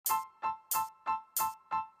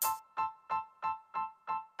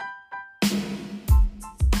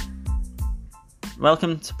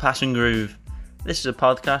Welcome to Passion Groove. This is a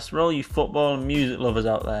podcast for all you football and music lovers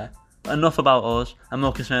out there. But enough about us, I'm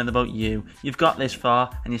more concerned about you. You've got this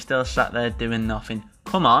far and you're still sat there doing nothing.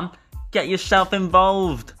 Come on, get yourself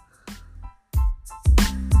involved.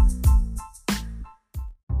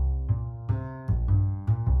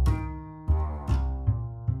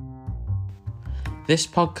 This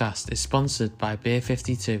podcast is sponsored by Beer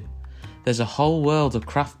 52. There's a whole world of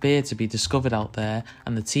craft beer to be discovered out there,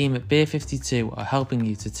 and the team at Beer 52 are helping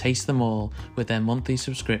you to taste them all with their monthly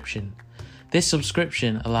subscription. This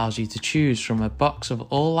subscription allows you to choose from a box of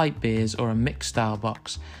all light beers or a mixed style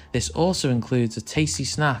box. This also includes a tasty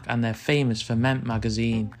snack and their famous Ferment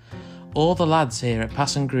magazine. All the lads here at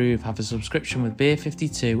Pass and Groove have a subscription with Beer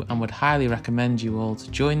 52 and would highly recommend you all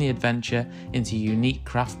to join the adventure into unique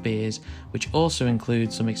craft beers, which also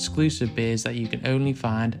includes some exclusive beers that you can only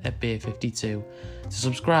find at Beer 52. To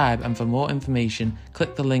subscribe and for more information,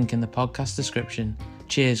 click the link in the podcast description.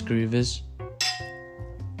 Cheers, Groovers.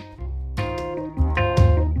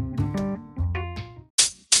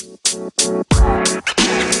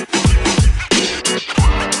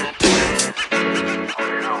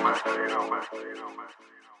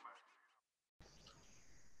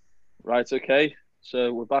 Right, okay.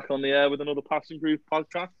 So we're back on the air with another Passing Groove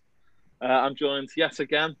podcast. I'm joined yet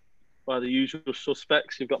again by the usual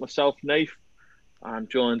suspects. You've got myself, Nath. I'm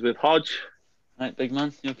joined with Hodge. Right, big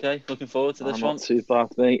man, you okay? Looking forward to this one. Not too bad,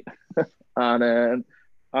 mate. and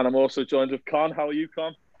I'm also joined with Con. How are you,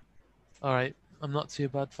 Con? All right, I'm not too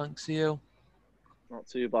bad, thanks to you. Not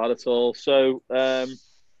too bad at all. So we're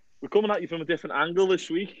coming at you from a different angle this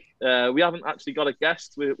week. We haven't actually got a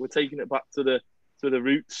guest. We're taking it back to the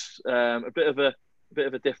roots, a bit of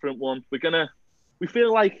a different one. We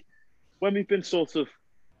feel like when we've been sort of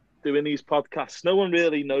doing these podcasts, no one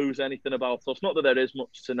really knows anything about us. Not that there is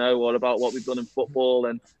much to know or about what we've done in football,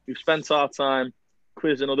 and we've spent our time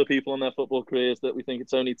quizzing other people on their football careers that we think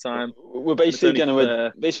it's only time. We're basically going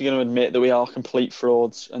to admit that we are complete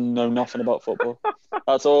frauds and know nothing about football.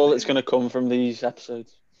 That's all that's going to come from these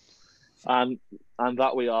episodes. And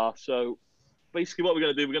that we are. So basically what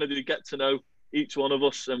we're going to do get to know each one of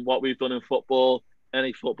us and what we've done in football,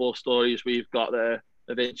 any football stories we've got there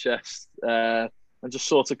of interest, and just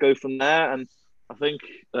sort of go from there. And I think,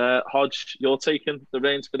 Hodge, you're taking the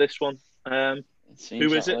reins for this one.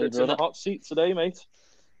 Who is it that's in the hot seat today, mate?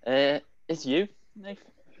 It's you, Nick.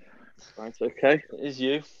 Right, okay. It is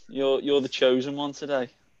you. You're the chosen one today.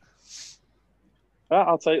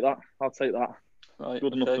 I'll take that. Right,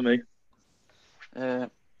 Good enough for me.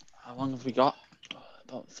 How long have we got?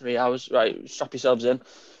 About 3 hours. Right, strap yourselves in.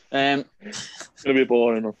 It's going to be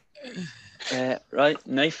boring enough. Right,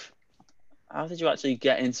 Nath, how did you actually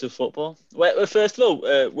get into football? First of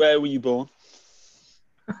all, where were you born?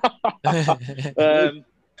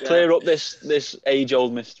 Clear up this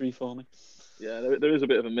age-old mystery for me. Yeah, there is a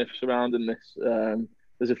bit of a myth surrounding this.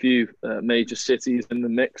 There's a few major cities in the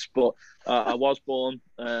mix, but I was born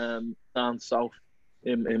down south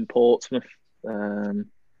in Portsmouth.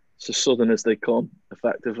 So southern as they come,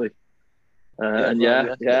 effectively. And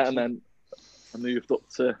then I moved up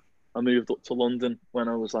to London when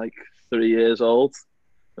I was like 3 years old,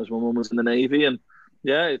 as my mum was in the Navy, and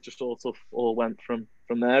yeah, it just sort of all went from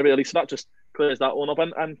there really. So that just clears that one up.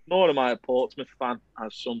 And nor am I a Portsmouth fan,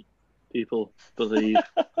 as some people believe.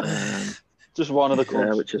 Just one of the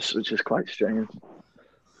clubs, which is quite strange.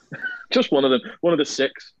 Just one of them, one of the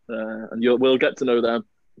six, and we'll get to know them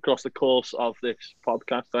across the course of this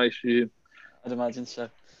podcast, I assume. I'd imagine so.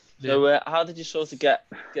 Yeah. So, how did you sort of get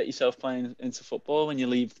yourself playing into football when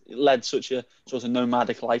you led such a sort of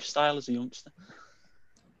nomadic lifestyle as a youngster?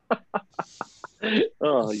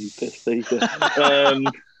 Oh, you piss taker.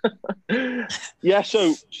 Yeah.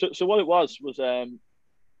 So what it was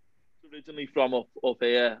originally from up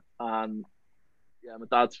here, and yeah, my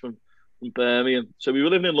dad's from Birmingham, so we were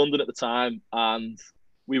living in London at the time, and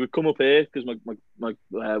we would come up here because we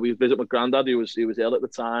would visit my granddad, who was ill at the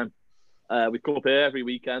time. We'd come up here every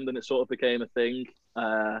weekend, and it sort of became a thing.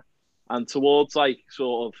 And towards like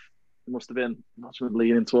sort of, it must have been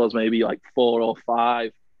leaning towards maybe like 4 or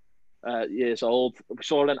 5 years old. We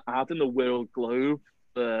saw an ad in the World Globe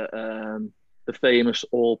for the famous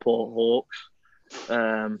Allport Hawks,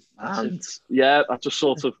 and yeah, I just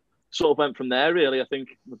sort of went from there. Really, I think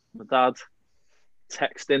my dad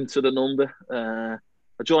texted into the number.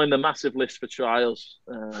 I joined the massive list for trials.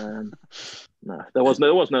 No, there was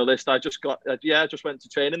no list. I just went to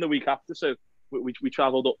training the week after. So we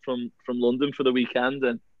travelled up from London for the weekend,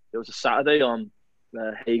 and it was a Saturday on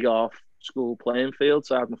Haygarth School playing field.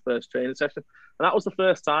 So I had my first training session, and that was the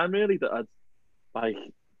first time really that I'd like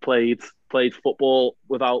played football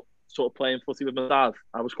without sort of playing footy with my dad,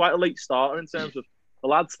 I was quite a late starter in terms of the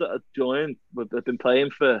lads that had joined had been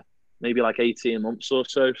playing for maybe like 18 months or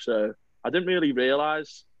so. So I didn't really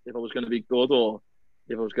realise if I was going to be good or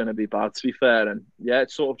if I was going to be bad, to be fair. And yeah,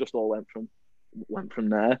 it sort of just all went from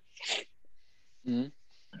there. Mm.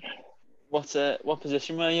 What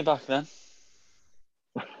position were you back then?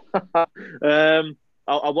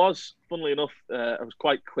 I was, funnily enough, I was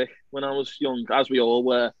quite quick when I was young, as we all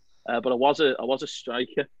were. But I was a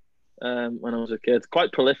striker when I was a kid.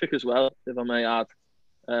 Quite prolific as well, if I may add.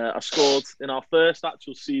 I scored in our first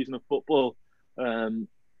actual season of football.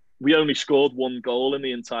 We only scored one goal in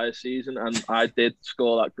the entire season, and I did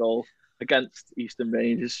score that goal against Eastern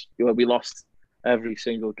Rangers. We lost every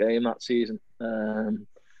single game that season.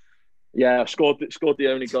 I scored the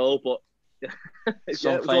only goal, but it was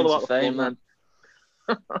all about the fun, man.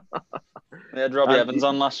 We had Robbie Evans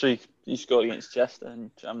on last week. He scored against Chester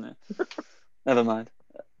and jammed it. Never mind.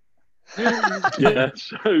 Yeah,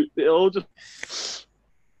 so it all just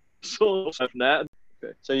sort of net.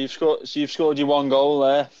 Okay. So you've scored your one goal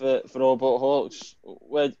there for All But Hawks.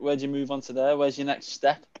 Where do you move on to there? Where's your next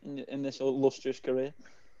step in this illustrious career?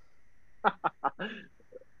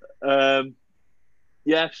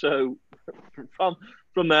 So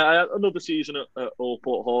from there, I had another season at All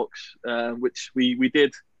Port Hawks, which we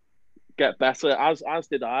did get better, as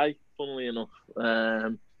did I, funnily enough.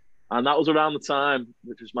 And that was around the time,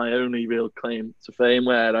 which was my only real claim to fame,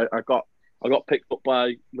 where I got picked up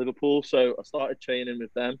by Liverpool, so I started training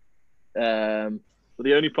with them. But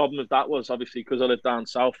the only problem with that was, obviously, because I lived down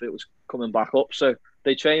south, it was coming back up. So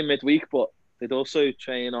they train midweek, but they'd also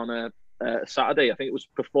train on a Saturday. I think it was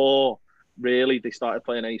before really they started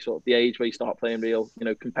playing any sort of the age where you start playing real,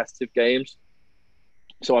 competitive games.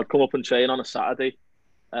 So I'd come up and train on a Saturday,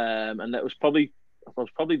 and I was probably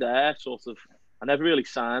there sort of. I never really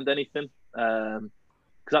signed anything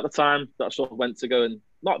because at the time that I sort of went to go, and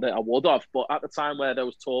not that I would have, but at the time where there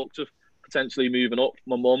was talks of potentially moving up,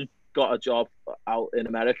 my mum got a job out in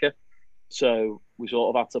America, so we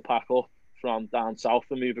sort of had to pack up from down south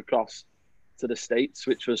and move across to the States,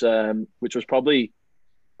 which was probably,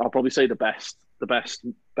 I'll probably say the best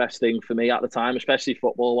thing for me at the time, especially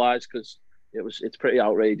football wise, because it's pretty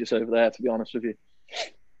outrageous over there, to be honest with you.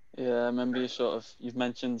 Yeah, I remember you've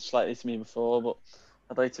mentioned slightly to me before, but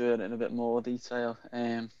I'd like to hear it in a bit more detail.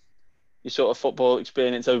 Your sort of football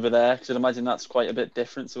experience over there, because I'd imagine that's quite a bit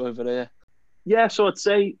different to over here. Yeah, so I'd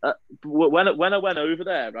say when I went over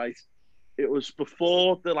there, right, it was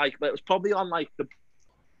before it was probably on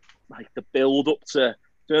the build up to,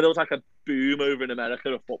 there was like a boom over in America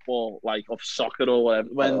of football, like of soccer or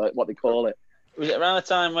whatever, what they call it. Was it around the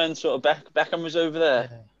time when sort of Beckham was over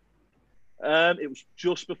there? It was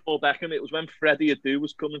just before Beckham. It was when Freddie Adu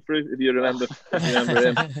was coming through, if you remember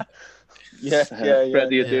him. Yeah,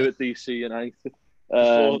 Freddie Adu at DC United.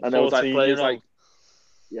 And there was like players like,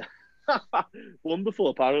 wonderful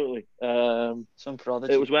apparently. Some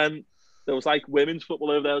prodigy. It was when there was like women's football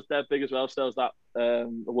over there was dead big as well. So there was that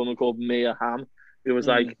a woman called Mia Hamm who was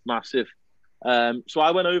like massive. So I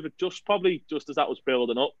went over just as that was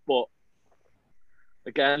building up, but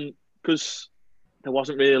again, because there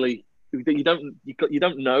wasn't really. You don't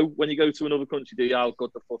know when you go to another country, do you, how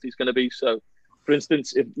good the footy's going to be. So, for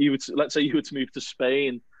instance, if you let's say you were to move to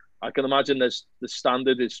Spain, I can imagine the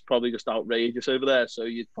standard is probably just outrageous over there. So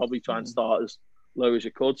you'd probably try and start as low as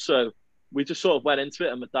you could. So we just sort of went into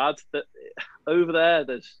it, and my dad, that over there,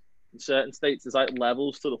 there's in certain states there's like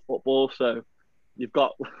levels to the football. So you've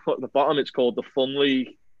got at the bottom, it's called the Fun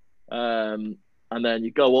League, and then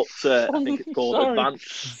you go up to I think it's called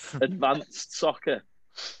advanced soccer.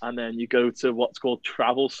 And then you go to what's called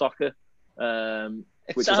travel soccer,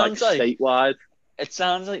 which is like statewide. It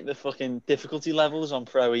sounds like the fucking difficulty levels on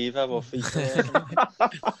Pro Evo or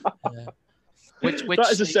FIFA. Yeah. Which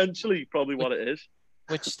that is essentially probably what it is.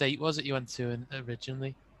 Which state was it you went to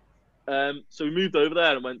originally? So we moved over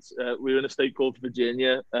there and went. We were in a state called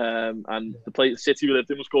Virginia, and the city we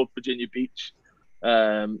lived in was called Virginia Beach,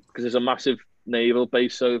 because there's a massive naval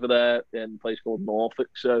base over there in a place called Norfolk.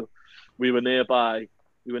 So we were nearby.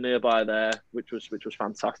 There, which was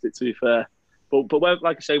fantastic, to be fair. But when,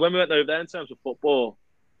 like I say, when we went over there in terms of football,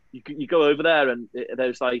 you go over there and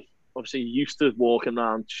there's like, obviously you're used to walking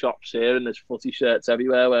around shops here and there's footy shirts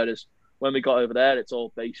everywhere, whereas when we got over there, it's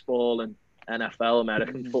all baseball and NFL,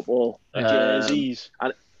 American football, jerseys,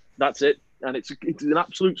 and that's it. And it's an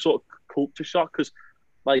absolute sort of culture shock, because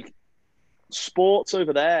like sports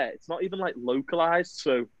over there, it's not even like localized.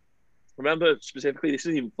 So I remember specifically, this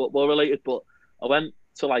isn't even football related, but I went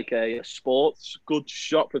to like a sports goods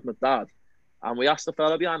shop with my dad, and we asked the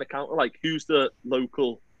fella behind the counter, like, who's the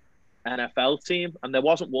local NFL team, and there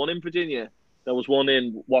wasn't one in Virginia. There was one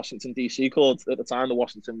in Washington D.C. called at the time the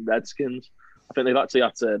Washington Redskins. I think they've actually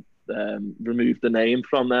had to remove the name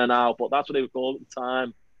from there now, but that's what they were called at the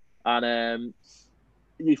time. And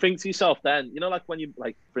you think to yourself then, like when you,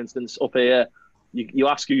 like, for instance, up here, you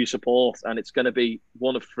ask who you support, and it's going to be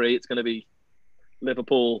one of three. It's going to be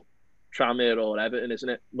Liverpool, Tranmere, or Everton, isn't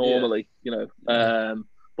it? Normally,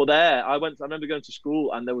 But there, I remember going to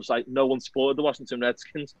school, and there was like no one supported the Washington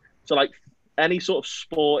Redskins. So like any sort of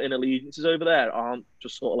sporting allegiances over there aren't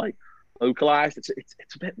just sort of like localized. It's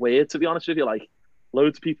a bit weird, to be honest with you. Like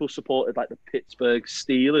loads of people supported like the Pittsburgh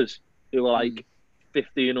Steelers, who were like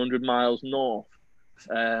 1,500 miles north.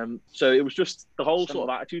 So it was just the whole sort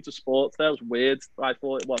of attitude to sports there was weird. I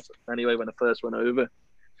thought it was anyway when I first went over.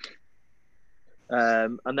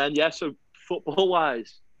 And then so football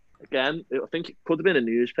wise, again, I think it could have been a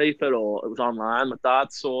newspaper or it was online. My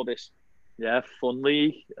dad saw this, Fun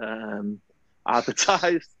League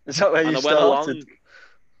advertised. Is that where you started? Went along.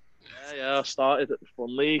 Yeah, I started at the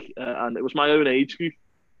Fun League, and it was my own age group.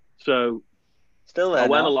 So still there. I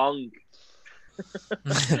went along.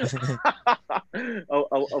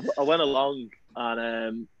 I went along,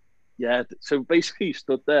 and so basically you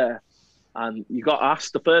stood there, and you got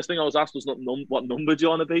asked. The first thing I was asked was what number do you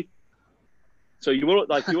want to be? So you were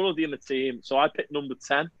already in the team. So I picked number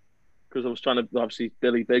 10 because I was trying to obviously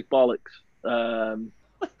Billy Big Bollocks,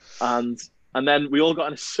 and then we all got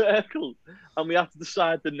in a circle, and we had to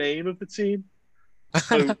decide the name of the team.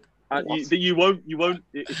 So you won't.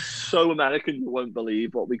 It's so American. You won't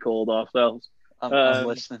believe what we called ourselves. I'm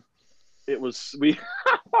listening. It was we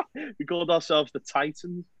called ourselves the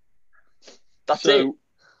Titans. That's it.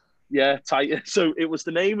 Yeah, Titan. So it was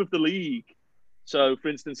the name of the league. So, for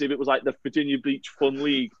instance, if it was like the Virginia Beach Fun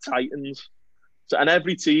League Titans, so and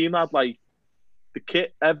every team had like the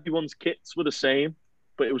kit. Everyone's kits were the same,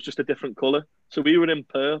 but it was just a different color. So we were in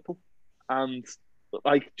purple, and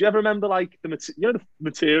like, do you ever remember like the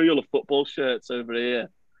material of football shirts over here?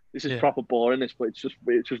 This is proper boring, but it's just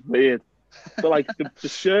weird. But like the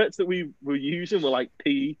shirts that we were using were like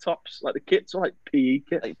PE tops, like the kits were like PE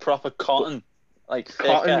kit, like proper cotton, like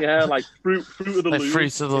cotton, like fruit of the like loom.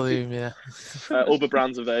 Fruit of the Loom, yeah. Other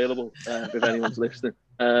brands available if anyone's listening.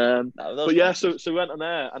 But yeah, so we went on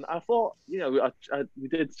there, and I thought, we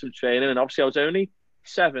did some training, and obviously I was only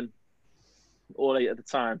 7 or 8 at the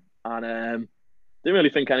time, and didn't really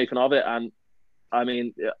think anything of it. And I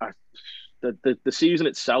mean, the season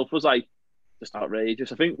itself was like just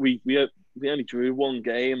outrageous. I think we only drew 1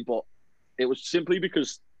 game, but it was simply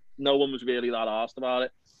because no one was really that arsed about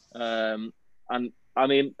it. And I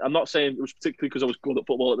mean, I'm not saying it was particularly because I was good at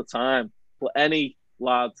football at the time, but any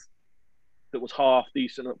lad that was half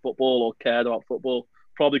decent at football or cared about football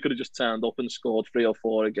probably could have just turned up and scored 3 or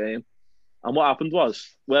 4 a game. And what happened was,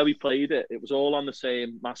 where we played it, it was all on the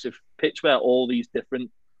same massive pitch where all these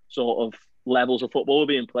different sort of levels of football were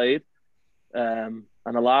being played. And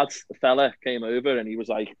a fella came over and he was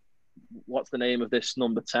like, "What's the name of this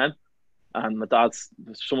number 10?" And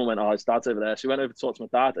someone went, "Oh, his dad's over there." So he went over to talk to my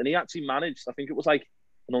dad, and he actually managed, I think it was like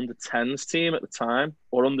an under 10s team at the time,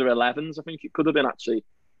 or under 11s, I think it could have been actually.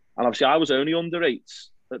 And obviously I was only under 8s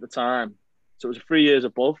at the time. So it was 3 years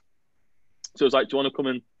above. So it was like, "Do you want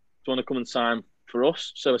to come and sign for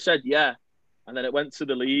us?" So I said, yeah. And then it went to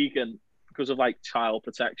the league, and because of like child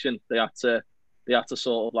protection, they had to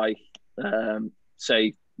sort of like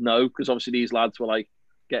say no, because obviously these lads were like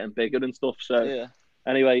getting bigger and stuff. So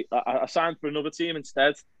anyway, I signed for another team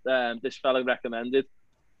instead. This fella recommended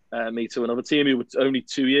me to another team who was only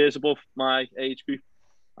 2 years above my age group,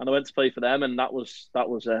 and I went to play for them. And that was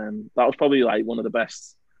probably like one of the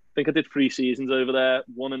best. I think I did 3 seasons over there,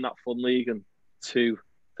 1 in that Fun League and 2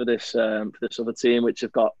 for this other team, which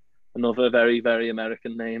have got another very, very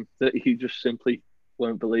American name that you just simply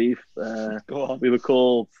won't believe. Go on. We were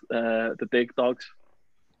called the Big Dogs.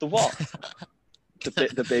 The what?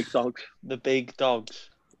 The Big Dogs. The Big Dogs.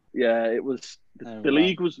 Yeah, it was the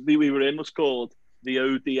league we were in was called the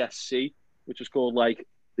ODSC, which was called like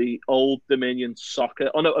the Old Dominion Soccer.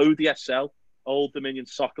 Oh no, ODSL, Old Dominion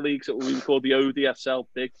Soccer League. So we were called the ODSL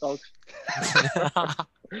Big Dogs.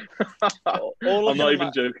 I'm not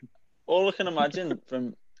even joking. All I can imagine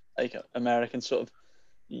from like American sort of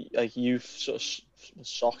like youth sort of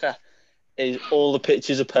soccer is all the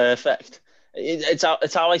pitches are perfect. It's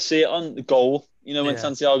how I see it on the goal. When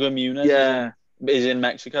Santiago Munez is in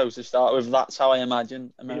Mexico to start with. That's how I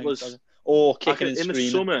imagine American soccer. Or kicking and screaming. The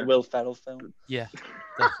summer, Will Ferrell film. Yeah,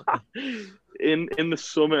 definitely. In the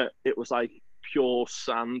summer, it was like pure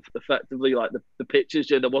sand, effectively. Like the pitches,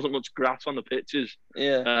 there wasn't much grass on the pitches.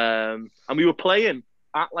 Yeah. And we were playing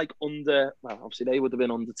at like obviously they would have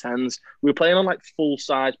been under 10s. We were playing on like full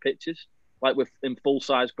size pitches, like in full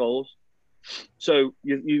size goals. So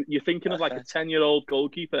you're thinking of like a 10-year-old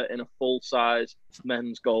goalkeeper in a full size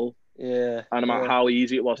men's goal. Yeah. And about how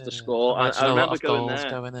easy it was to score. Imagine I a lot remember of going goals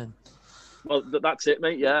there. going in. Well, that's it,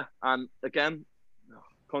 mate. Yeah, and again,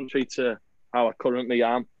 contrary to how I currently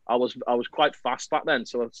am, I was quite fast back then.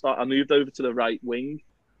 So I moved over to the right wing,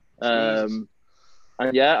 and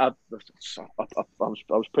yeah, I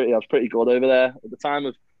was pretty good over there at the time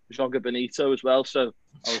of Joga Benito as well. So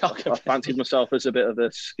I fancied myself as a bit of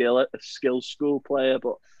a skill school player,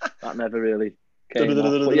 but that never really came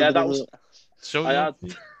off. But yeah, that was. I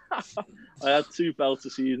had 2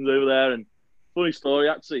 belter seasons over there, and funny story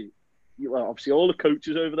actually. Well, obviously all the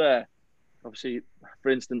coaches over there. Obviously, for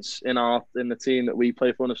instance, in the team that we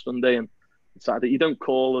play for on a Sunday and Saturday, you don't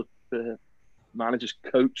call the manager's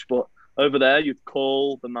coach, but over there you'd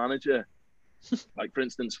call the manager. Like for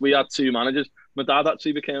instance, we had 2 managers. My dad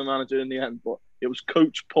actually became a manager in the end, but it was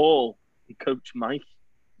Coach Paul and Coach Mike,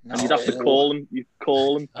 and you'd have to call him. You'd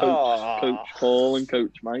call him Coach Paul and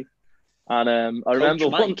Coach Mike. And I remember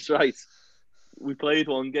once, right, we played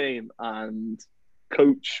one game and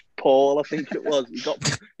Coach Paul, I think it was,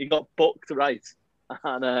 he got booked, right,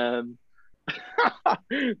 and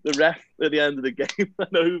the ref at the end of the game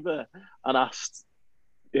went over and asked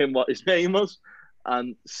him what his name was,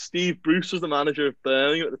 and Steve Bruce was the manager of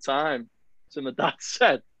Birmingham at the time. So my dad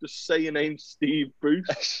said, "Just say your name, Steve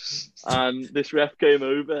Bruce," and this ref came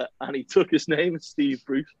over and he took his name as Steve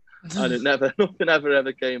Bruce, and nothing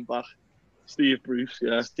ever came back. Steve Bruce,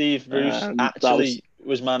 yeah. Steve Bruce actually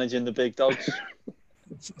was managing the big dogs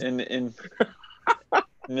in the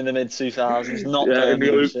mid 2000s, not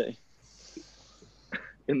Birmingham City.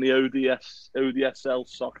 In the ODSL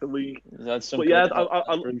soccer league. But yeah,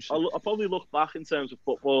 I'll probably look back in terms of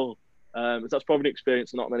football. That's probably an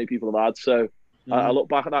experience not many people have had. So I look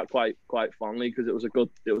back at that quite fondly because it was a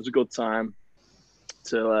good time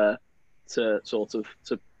to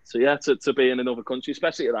be in another country,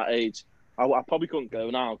 especially at that age. I probably couldn't go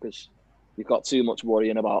now because you've got too much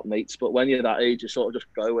worrying about mates. But when you're that age, you sort of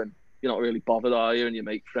just go and you're not really bothered, are you? And you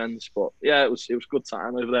make friends. But yeah, it was a good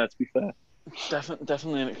time over there, to be fair.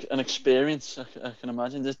 Definitely an experience. I can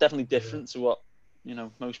imagine. There's definitely difference to what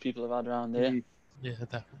most people have had around here. Yeah,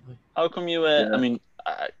 definitely. How come you? I mean,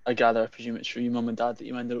 I gather, I presume it's through your mum and dad that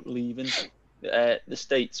you ended up leaving the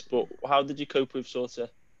States. But how did you cope with sort of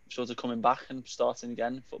coming back and starting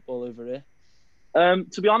again football over here?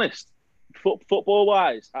 To be honest, football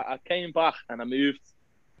wise, I came back and I moved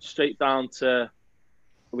straight to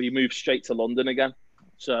London again.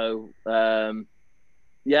 So so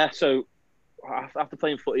after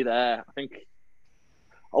playing footy there, I think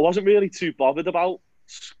I wasn't really too bothered about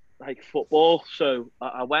like football. So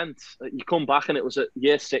I went. You come back and it was at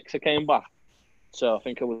year 6 I came back. So I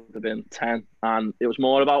think it would have been 10, and it was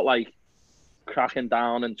more about like cracking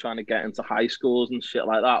down and trying to get into high schools and shit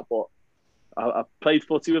like that. But I played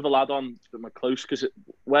footy with a lad on my close because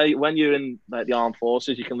when you're in like the armed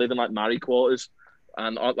forces, you can live in like married quarters,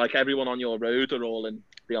 and like everyone on your road are all in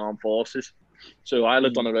the armed forces. So I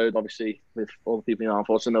lived on the road, obviously, with all the people in the armed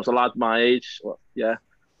forces. And there was a lad my age, who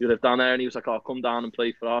lived down there, and he was like, "Oh, come down and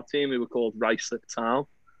play for our team." We were called Ruislip Town,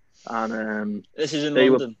 and this is in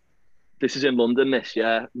London. This is in London,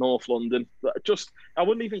 North London. But I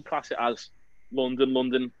wouldn't even class it as London,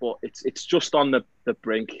 but it's just on the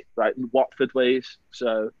brink, right, Watford ways.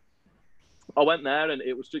 So I went there, and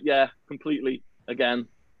it was completely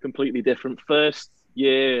different. First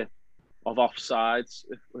year of offsides,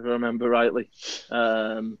 if I remember rightly,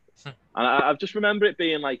 and I just remember it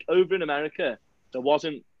being like over in America. There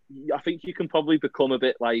wasn't. I think you can probably become a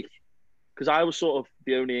bit like, because I was sort of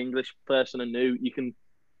the only English person I knew. You can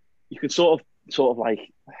sort of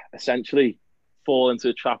like essentially fall into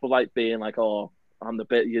a trap of like being like, oh, I'm the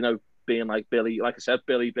bit, being like Billy, like I said,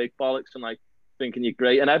 Billy Big Bollocks, and like thinking you're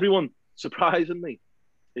great. And everyone, surprisingly,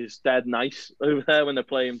 is dead nice over there when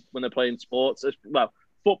they're playing sports.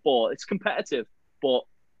 Football, it's competitive, but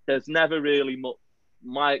there's never really much,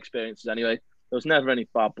 my experiences anyway, there was never any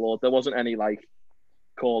bad blood. There wasn't any like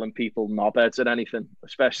calling people knobheads and anything,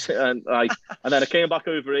 especially and then I came back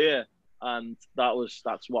over here, and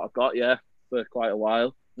that's what I got for quite a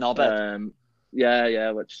while. Knobhead.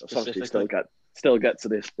 Which obviously still get to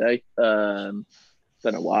this day. Don't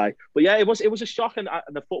know why, but yeah, it was a shock. And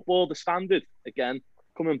the football, the standard again,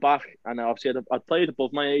 coming back, and obviously I'd played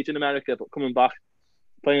above my age in America, but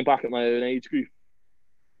playing back at my own age group,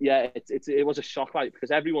 it was a shock, like,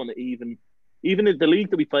 because everyone, even in the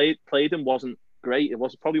league that we played in, wasn't great.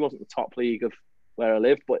 Probably wasn't the top league of where I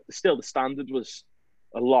lived, but still the standard was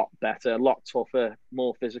a lot better, a lot tougher,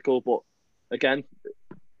 more physical. But again,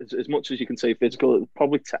 as much as you can say physical, it was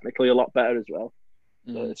probably technically a lot better as well,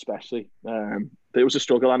 especially. But it was a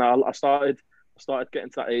struggle, and I started getting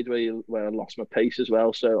to that age where I lost my pace as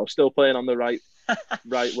well. So I was still playing on the right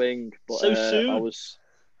wing, but So soon. I was,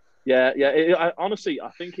 honestly, I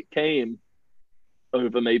think it came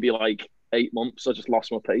over maybe like 8 months. I just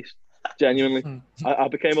lost my pace. Genuinely, I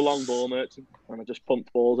became a long ball merchant, and I just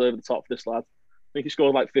pumped balls over the top of this lad. I think he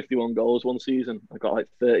scored like 51 goals one season. I got like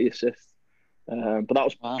 30 assists. But that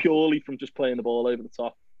was purely from just playing the ball over the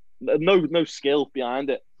top. No skill behind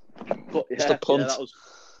it. But just a punt. that was.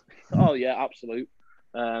 Oh yeah, absolute.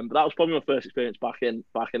 But that was probably my first experience back in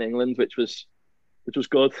England, which was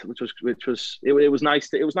good. It was nice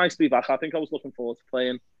to be back. I think I was looking forward to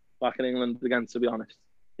playing back in England again, to be honest.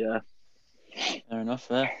 Yeah. Fair enough.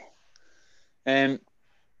 So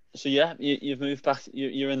yeah, you've moved back.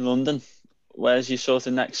 You're in London. Where's your sort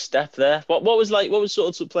of next step there? What was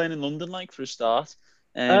sort of playing in London like for a start?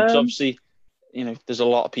 Because obviously, there's a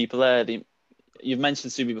lot of people there. You've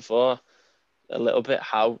mentioned to me before a little bit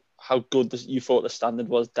how good you thought the standard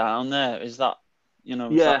was down there. Is that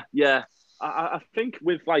Yeah. I think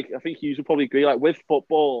I think you would probably agree. Like with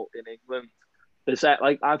football in England, there's I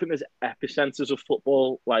think there's epicenters of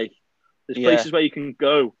football. Like there's places where you can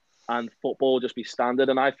go and football will just be standard.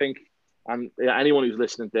 And I think. And anyone who's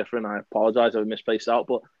listening different, I apologise if I misplaced out,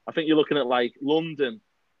 but I think you're looking at like London,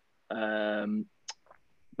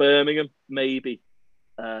 Birmingham, maybe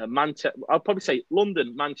Manchester. I'll probably say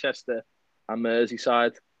London, Manchester, and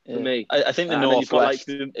Merseyside for me. I think the northwest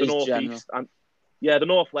the northeast, and the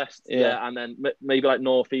northwest, and then maybe like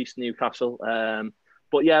northeast, Newcastle.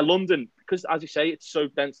 But yeah, London, because as you say, it's so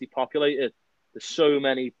densely populated. There's so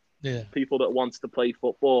many people that want to play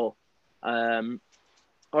football.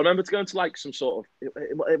 I remember going to like some sort of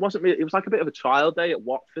it wasn't really, it was like a bit of a trial day at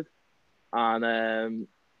Watford, and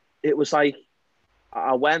it was like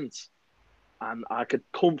I went and I could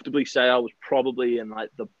comfortably say I was probably in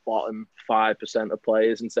like the bottom 5% of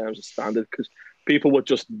players in terms of standard because people were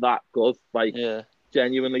just that good, like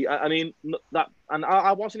genuinely. I mean that, and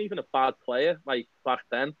I wasn't even a bad player like back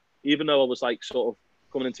then, even though I was like sort of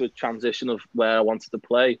coming into a transition of where I wanted to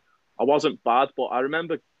play. I wasn't bad, but I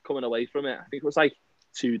remember coming away from it. I think it was like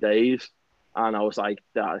 2 days, and I was like,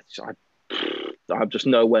 I'm just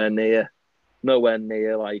nowhere near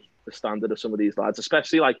like the standard of some of these lads,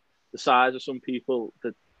 especially like the size of some people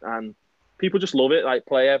and people just love it. Like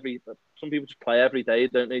some people just play every day,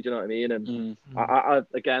 don't they? Do you know what I mean? And I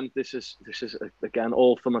again, this is again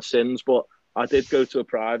all for my sins, but I did go to a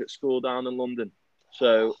private school down in London,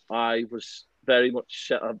 so I was very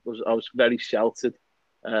much I was very sheltered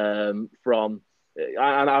from,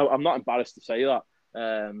 and I'm not embarrassed to say that.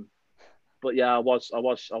 But yeah, I was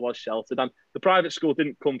sheltered, and the private school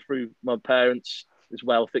didn't come through my parents'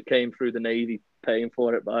 wealth. It came through the Navy paying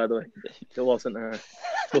for it. By the way, it wasn't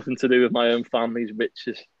nothing to do with my own family's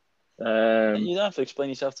riches. You don't have to explain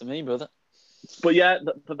yourself to me, brother. But yeah,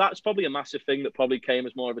 that's probably a massive thing that probably came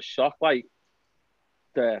as more of a shock. Like,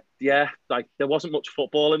 there wasn't much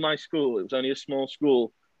football in my school. It was only a small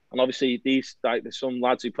school, and obviously there's some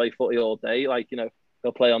lads who play footy all day. Like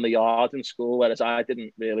they'll play on the yard in school, whereas I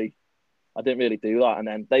didn't really do that. And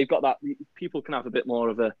then they've got that. People can have a bit more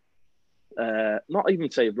of a, not even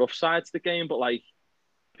say rough side to the game, but like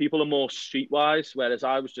people are more streetwise, whereas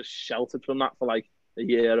I was just sheltered from that for like a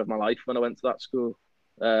year of my life when I went to that school.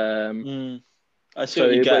 I see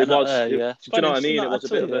what you're getting at there, yeah. Do you know what I mean? It was a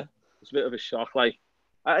bit of a shock. Like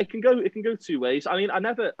it can go two ways. I mean, I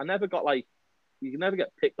never got like, you can never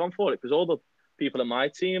get picked on for it because all the people in my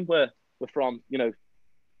team were from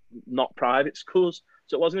not private schools,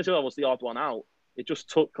 so it wasn't as if I was the odd one out. It just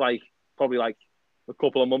took probably a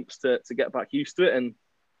couple of months to get back used to it, and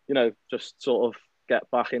just sort of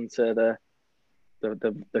get back into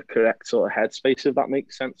the correct sort of headspace, if that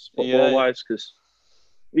makes sense, football wise. Because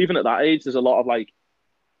even at that age, there's a lot of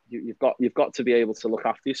you've got to be able to look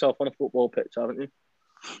after yourself on a football pitch, haven't you?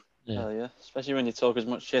 Yeah, especially when you talk as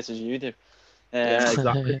much shit as you do. Yeah,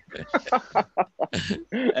 exactly.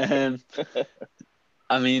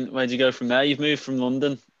 I mean, where'd you go from there? You've moved from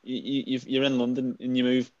London. You're in London, and you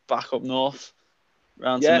moved back up north,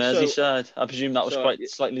 round to Merseyside. I presume that was quite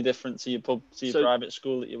slightly different to your private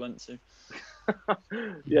school that you went to.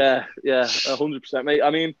 Yeah, 100%, mate. I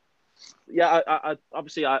mean, I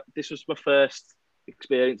obviously this was my first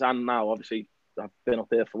experience, and now obviously I've been up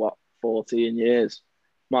here for 14 years.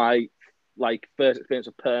 My first experience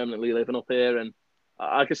of permanently living up here, and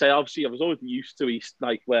I can say obviously I was always used to East,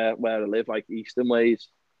 like where I live, like Eastern ways,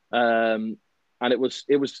 and it was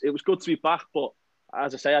good to be back. But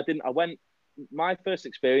as I say, I my first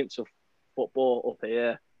experience of football up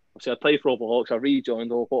here. Obviously, I played for Upper Hawks. I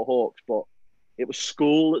rejoined Upper Hawks, but it was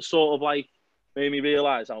school that sort of like made me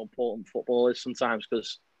realise how important football is sometimes.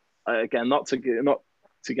 Because again, not to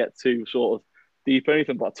get too sort of deep or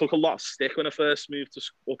anything, but I took a lot of stick when I first moved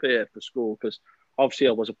up here for school because obviously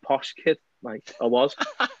I was a posh kid, like I was,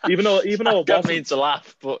 even though I don't mean to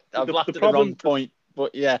laugh, but I've laughed at the wrong point.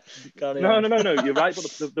 But yeah, no, you're right.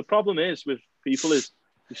 But the problem is with people is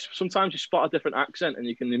sometimes you spot a different accent and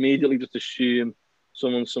you can immediately just assume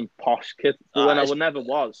someone's some posh kid. But when I never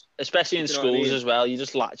was, especially in schools as well, you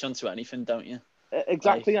just latch onto anything, don't you?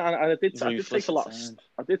 Exactly, and I did take a lot.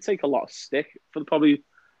 I did take a lot of stick for probably.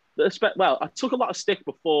 Well, I took a lot of stick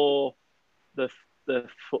before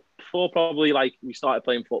before probably like we started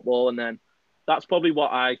playing football, and then that's probably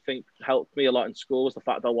what I think helped me a lot in school was the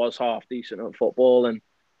fact that I was half decent at football, and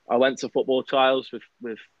I went to football trials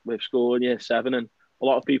with school in year 7, and a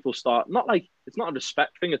lot of people start not like it's not a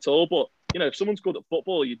respect thing at all, but if someone's good at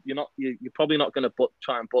football, you're probably not going to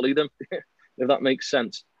try and bully them. If that makes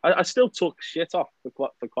sense. I still took shit off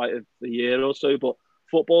for quite a year or so, but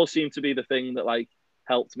football seemed to be the thing that like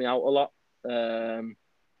helped me out a lot, and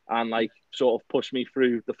like sort of pushed me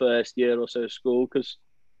through the first year or so of school. Because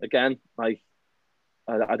again, like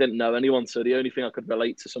I didn't know anyone, so the only thing I could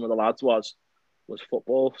relate to some of the lads was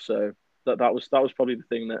football. So that was probably the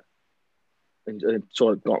thing that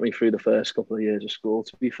sort of got me through the first couple of years of school.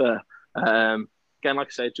 To be fair, again, like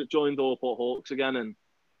I said, joined Allport Hawks again, and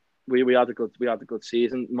we had a good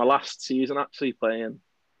season. My last season actually playing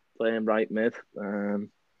right mid.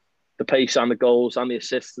 The pace and the goals and the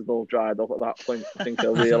assists had all dried up at that point. I think I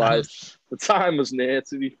realised the time was near.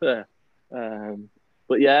 To be fair,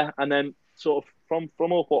 but yeah, and then sort of from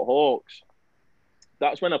Allport Hawks,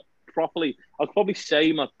 that's when I'd probably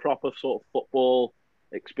say my proper sort of football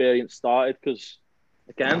experience started. Because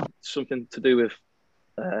again, something to do with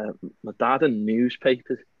my dad and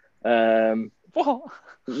newspapers. What?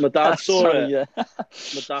 My dad saw yeah.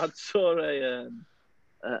 My dad saw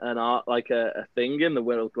an art like a thing in the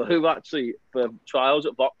World Globe actually for trials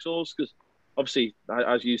at Vauxhalls, because obviously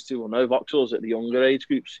as you two will know, Vauxhalls at the younger age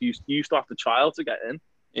groups used to have to trial to get in.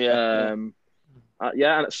 And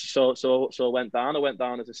so I went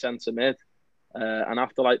down as a centre mid, and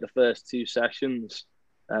after like the first 2 sessions,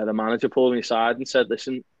 the manager pulled me aside and said,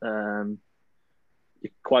 "Listen, you're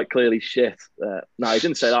quite clearly shit." No, he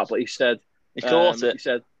didn't say that, but he said he caught it. He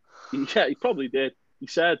said, "Yeah, he probably did." He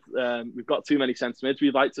said, "We've got too many centre mids.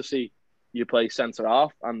 We'd like to see you play centre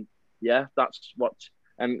half." And yeah, that's what.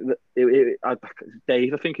 And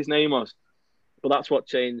Dave, I think his name was. But that's what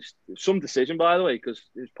changed. Some decision, by the way, because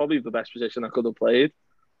it was probably the best position I could have played.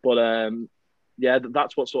 But yeah,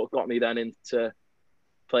 that's what sort of got me then into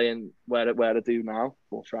playing where I do now,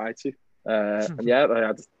 or try to. And yeah, I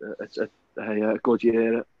had a good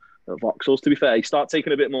year at Vauxhalls. To be fair, you start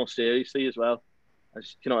taking it a bit more seriously as well.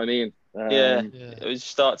 You know what I mean? It was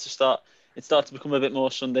start to become a bit more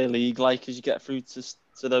Sunday League like as you get through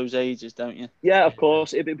to those ages, don't you? Yeah, of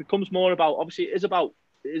course. It becomes more about, obviously it is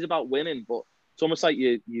about winning, but it's almost like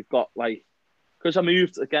you've got like, because I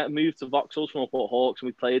moved to Vauxhalls from Port Hawks, and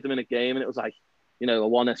we played them in a game, and it was like, I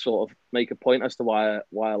want to sort of make a point as to why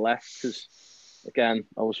I left, because again,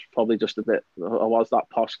 I was probably just I was that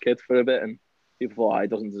posh kid for a bit, and people thought he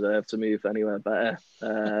doesn't deserve to move anywhere better.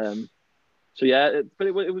 So yeah, but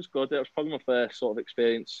it was good. It was probably my first sort of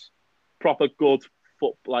experience, proper good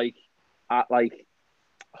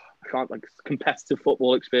competitive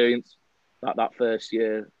football experience. That first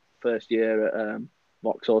year at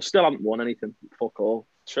Vauxhall. Still haven't won anything. Fuck all.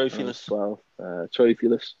 Trophyless.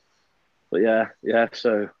 Trophyless. But yeah.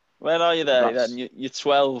 So where are you there then? You're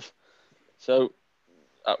 12. So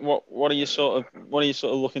what are you sort of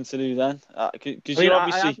looking to do then? Because you're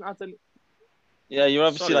obviously. You're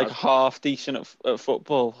obviously half decent at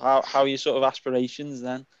football. How are your sort of aspirations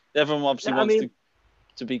then? Everyone obviously wants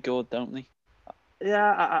to be good, don't they?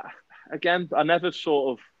 Yeah. I never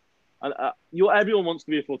sort of. Everyone wants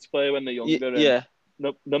to be a football player when they're younger. Yeah.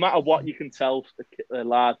 No matter what you can tell the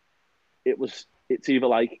lad, it's either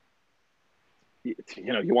like, you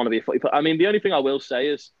want to be a footy player. I mean, the only thing I will say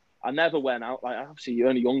is I never went out, like obviously you're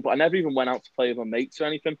only young, but I never even went out to play with my mates or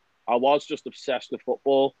anything. I was just obsessed with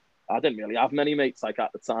football. I didn't really have many mates like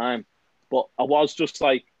at the time, but I was just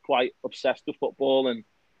like quite obsessed with football, and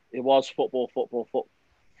it was football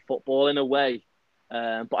in a way.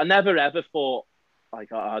 But I never ever thought like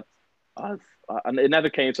it never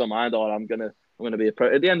came to my mind, I'm gonna be a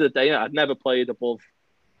pro. At the end of the day, I'd never played above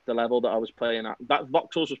the level that I was playing at. That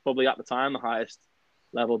Vauxhalls was probably at the time the highest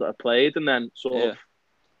level that I played, and then sort of.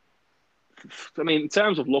 I mean, in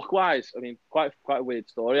terms of luck wise, I mean, quite a weird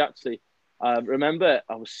story actually. I remember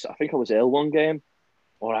I think I was ill one game,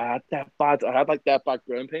 or I had dead bad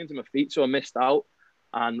growing pains in my feet, so I missed out.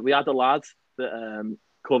 And we had a lad that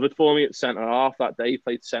covered for me at centre half that day. He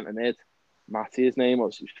played centre mid. Matty, his name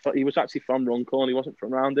was. He was actually from Runcorn. He wasn't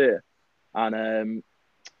from around here, and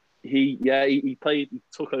he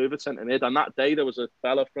took over centre mid. And that day there was a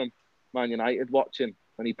fella from Man United watching,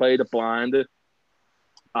 and he played a blinder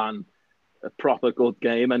and a proper good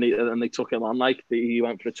game, and they took him on. Like he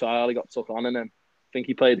went for a trial, he got took on, and then I think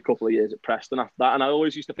he played a couple of years at Preston after that. And I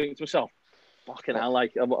always used to think to myself, "Fucking hell!"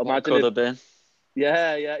 Like imagine could have been.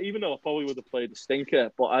 Yeah. Even though I probably would have played the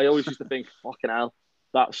stinker, but I always used to think, "Fucking hell,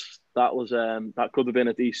 that could have been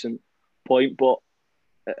a decent point." But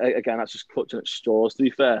again, that's just clutching at straws, to be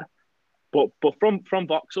fair. But from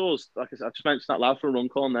Vauxhall, like I said, I just mentioned that lad from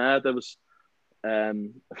Runcorn there was a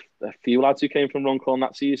few lads who came from Runcorn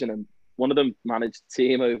that season, and one of them managed a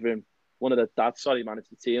team over in one of the dads,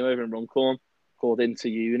 managed a team over in Runcorn called Inter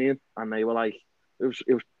Union, and they were like, it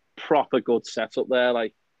was proper good setup there.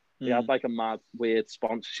 Like they had like a mad weird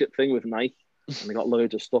sponsorship thing with Nike, and they got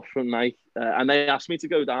loads of stuff from Nike, and they asked me to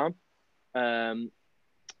go down.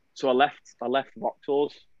 So I left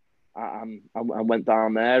Vauxhall and went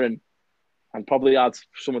down there and probably had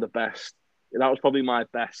some of the best. That was probably my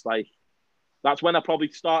best. Like that's when I probably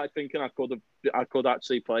started thinking I could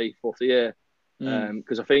actually play footy here,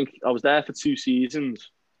 because I think I was there for 2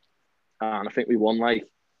 seasons, and I think we won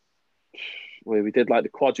we did like the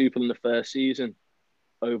quadruple in the first season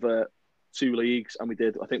over 2 leagues, and I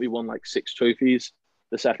think we won like 6 trophies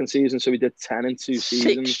the second season. So we did 10 in 2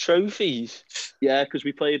 seasons. 6 trophies. Yeah, because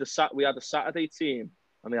we had a Saturday team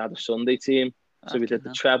and we had a Sunday team. So we did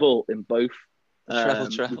the treble in both. Double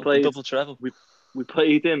treble. We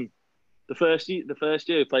played in the first year.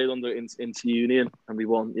 We played under Inter Union, and we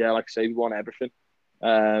won. Yeah, like I say, we won everything.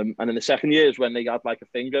 And then the second year is when they had like a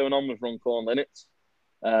thing going on with Runcorn Linnets,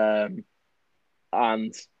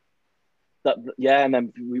 and that and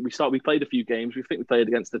then we played a few games. We think we played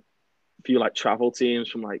against a few like travel teams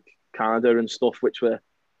from like Canada and stuff, which were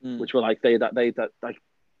like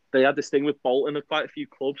they had this thing with Bolton and quite a few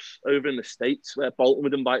clubs over in the States where Bolton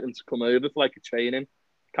would invite them to come over for like a training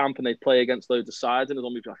camp, and they'd play against loads of sides, and it was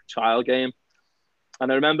only like a trial game.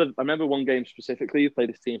 And I remember one game specifically, we played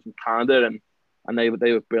this team from Canada, and they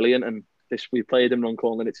were brilliant. And we played in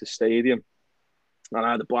Runcorn Linnets Stadium, and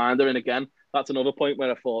I had a blinder. And again, that's another point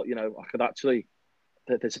where I thought, I could actually,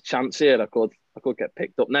 there's a chance here I could get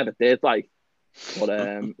picked up. Never did, but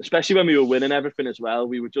especially when we were winning everything as well,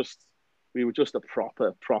 we were just a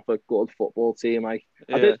proper good football team. I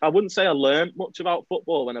wouldn't say I learned much about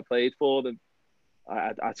football when I played for them.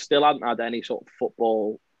 I still hadn't had any sort of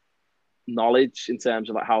football knowledge in terms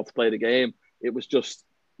of like how to play the game. It was just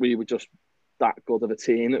we were just that good of a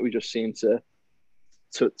team that we just seemed to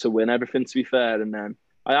win everything, to be fair. And then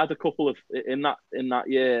I had a couple of in that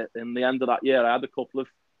year, in the end of that year, I had a couple of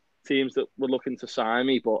teams that were looking to sign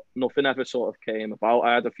me, but nothing ever sort of came about.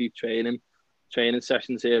 I had a few training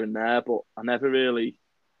sessions here and there, but nothing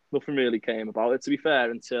really came about it, to be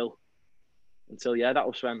fair, until that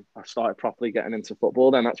was when I started properly getting into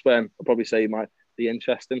football. Then that's when I'll probably say the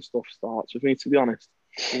interesting stuff starts with me, to be honest.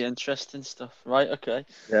 The interesting stuff, right? Okay.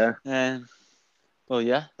 Yeah. Well,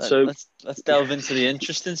 yeah. Let's delve into the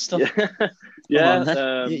interesting stuff.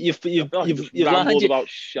 Yeah. You've rambled about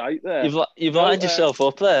shite there. You've lined yourself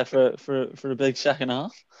up there for a big second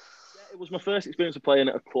half. Yeah, it was my first experience of playing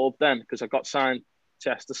at a club then, because I got signed.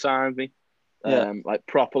 Chester signed me. Like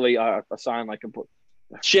properly. I signed like a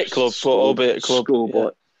shit club, albeit a club.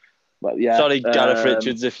 School, but yeah. Sorry, Gareth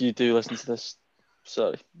Richards, if you do listen to this.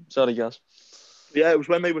 Sorry, guys. Yeah, it was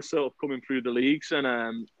when they were sort of coming through the leagues, and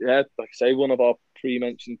like I say, one of our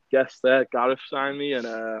pre-mentioned guests there, Gareth, signed me, and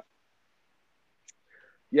that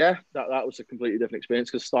was a completely different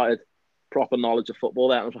experience because I started proper knowledge of football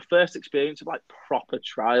there. It was my first experience of like proper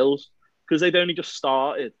trials because they'd only just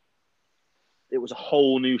started. It was a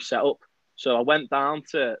whole new setup, so I went down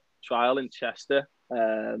to trial in Chester,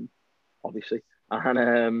 obviously,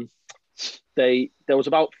 and there was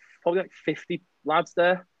about probably like 50 lads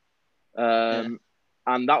there. And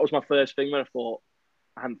that was my first thing where I thought,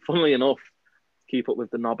 and funnily enough, keep up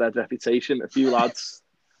with the knobhead reputation, a few lads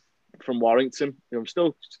from Warrington, who I'm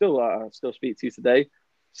still speak to today,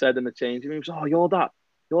 said in the changing rooms, "Oh, you're that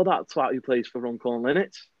twat who plays for Runcorn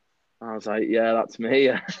Linnets." I was like, "Yeah, that's me."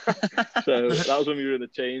 So that was when we were in the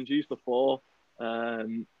change rooms before.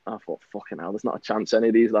 I thought, fucking hell, there's not a chance any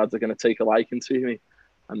of these lads are going to take a liking to me.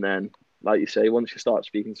 And then, like you say, once you start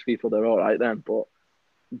speaking to people, they're all right then. But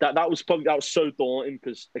that was so daunting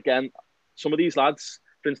because, again, some of these lads,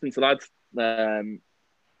 for instance, the lads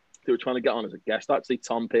who were trying to get on as a guest, actually,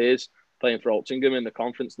 Tom Pears, playing for Altrincham in the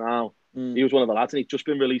conference now. Mm. He was one of the lads, and he'd just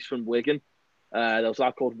been released from Wigan. There was a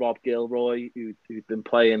lad called Rob Gilroy who'd been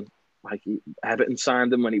playing, like, Everton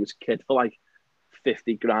signed him when he was a kid for like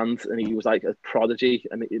 50 grand, and he was like a prodigy,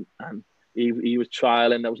 and he was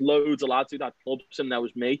trialing. There was loads of lads who'd had clubs, and there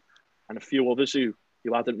was me and a few others who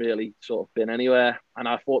hadn't really sort of been anywhere. And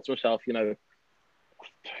I thought to myself, you know,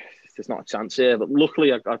 there's not a chance here. But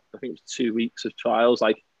luckily, I think it was 2 weeks of trials.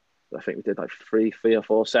 Like, I think we did like three or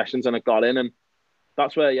four sessions, and I got in, and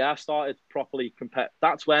that's where, I started properly compete.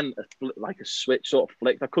 That's when a switch sort of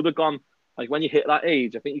flicked. I could have gone, like, when you hit that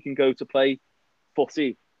age, I think you can go to play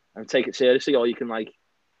footy and take it seriously, or you can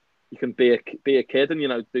be a kid and, you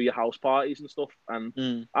know, do your house parties and stuff.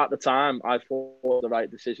 And at the time, I thought the right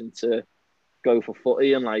decision to go for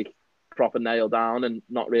footy and like proper nail down and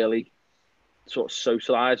not really sort of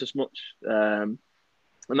socialise as much. And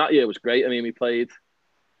that year was great. I mean, we played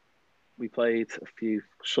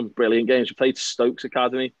some brilliant games. We played Stokes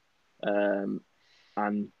Academy, and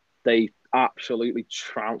they absolutely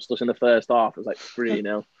trounced us in the first half. It was like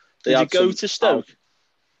 3-0. Did you go to Stoke?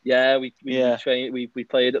 Yeah, we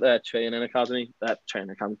played at their training academy.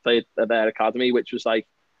 Played at their academy, which was like,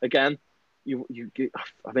 again,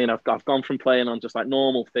 I mean, I've gone from playing on just like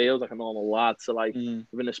normal fields, like a normal lad, to like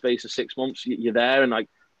within the space of 6 months, you're there, and like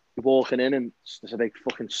you're walking in, and there's a big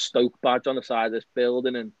fucking Stoke badge on the side of this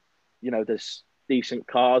building, and, you know, there's decent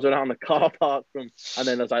cars around the car park and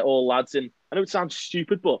then there's like all lads in. I know it sounds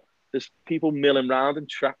stupid, but there's people milling around in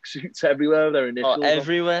tracksuits everywhere. Their initials. Oh,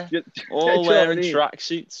 everywhere. All you wearing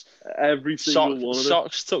tracksuits. Every single one of them.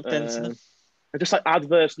 Socks tucked into them. And just like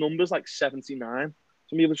adverse numbers, like 79.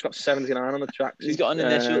 Some people just got 79 on the tracksuit. He's got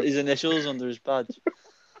his initials under his badge.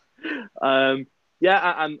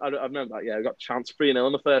 Yeah, and I remember that. Yeah, we got chance 3-0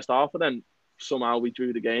 in the first half, and then somehow we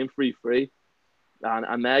drew the game 3-3.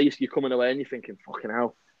 And there you're coming away and you're thinking, fucking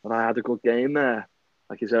hell, have I had a good game there?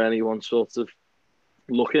 Like, is there anyone sort of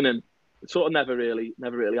looking? And it sort of never really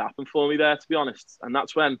happened for me there, to be honest. And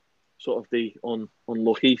that's when sort of the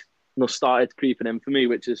unluckiness started creeping in for me,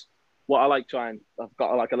 which is what I like trying. I've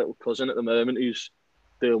got like a little cousin at the moment who's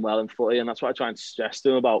doing well in footy, and that's what I try and stress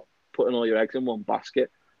to him about putting all your eggs in one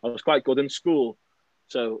basket. I was quite good in school,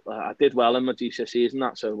 so I did well in my GCSEs and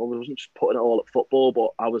that, so I wasn't just putting it all at football, but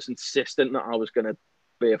I was insistent that I was going to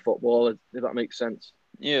be a footballer, if that makes sense.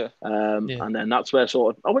 Yeah. And then that's where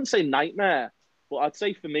sort of, I wouldn't say nightmare, but I'd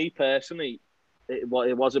say for me personally, it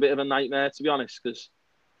was a bit of a nightmare, to be honest, because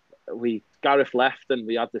Gareth left and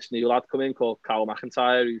we had this new lad come in called Carl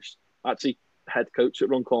McIntyre, who's actually head coach at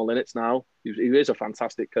Runcorn Linnets now. He is a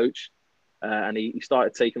fantastic coach, and he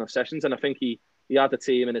started taking us sessions, and I think he had a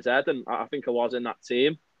team in his head, and I think I was in that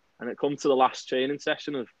team. And it come to the last training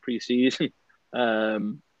session of pre-season.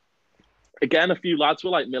 Again, a few lads were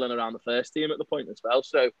like milling around the first team at the point as well.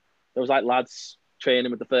 So there was like lads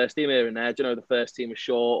training with the first team here and there. Do you know, the first team was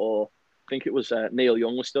short, or I think it was Neil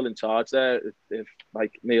Young was still in charge there, if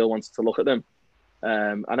like Neil wanted to look at them.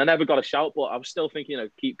 And I never got a shout, but I was still thinking, you know,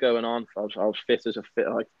 keep going on. I was fit as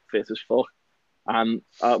fuck. And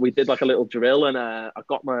we did like a little drill, and I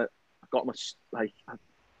got my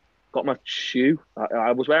shoe.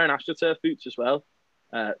 I was wearing AstroTurf boots as well.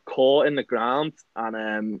 Caught in the ground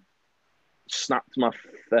and snapped my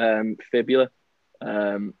fibula.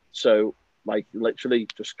 So like literally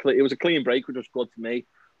it was a clean break, which was good for me.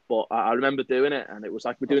 But I remember doing it, and it was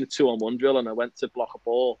like we're doing a 2-on-1 drill, and I went to block a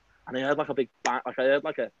ball, and I heard like a big bang, like I heard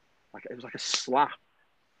it was like a slap,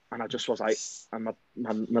 and I just was like, and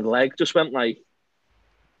my leg just went like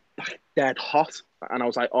dead hot, and I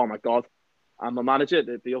was like, oh my god. And my manager,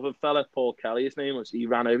 the other fella, Paul Kelly, his name was, he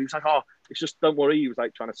ran over. He was like, oh, it's just, don't worry. He was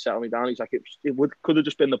like trying to settle me down. He's like, could have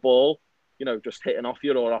just been the ball, you know, just hitting off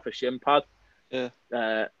you or off a shin pad. Yeah.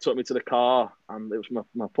 Took me to the car, and it was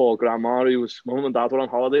my poor grandma. My mum and dad were on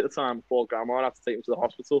holiday at the time. My poor grandma had to take me to the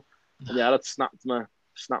hospital. And yeah, I'd snapped my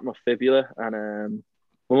fibula, and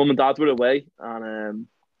my mum and dad were away, and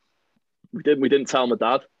we didn't tell my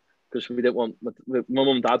dad, because we didn't want my mum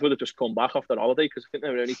and dad would have just come back off their holiday, because I think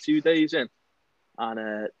they were only 2 days in.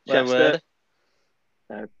 And Chester,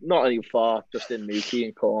 not any far, just in Newquay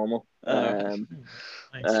and Cornwall.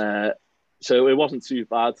 Nice. So it wasn't too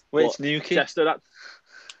bad. Which Newquay? Chester,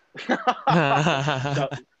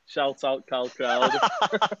 shout out Cal Crowder.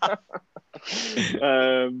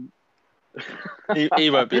 He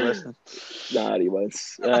won't be listening. Nah, he won't.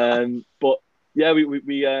 But yeah,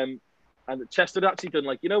 we and Chester actually done,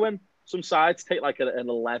 like, you know, when some sides take like an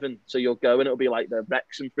 11, so you'll go and it'll be like the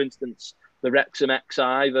Wrexham, for instance, the Wrexham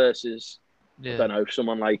XI versus I don't know,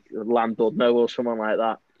 someone like Llandudno or someone like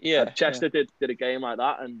that. Yeah. Chester did a game like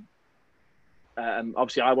that, and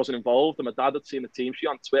obviously I wasn't involved, and my dad had seen the team sheet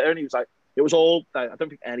on Twitter, and he was like, it was all, I don't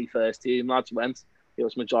think any first team lads went. It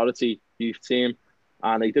was majority youth team,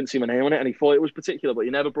 and he didn't see my name on it, and he thought it was particular, but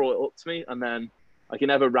he never brought it up to me, and then like he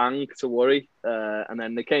never rang to worry, and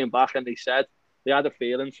then they came back and they said they had a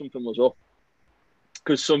feeling something was up,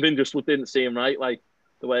 because something just didn't seem right, like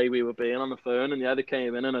the way we were being on the phone, and yeah, they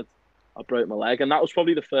came in and I broke my leg, and that was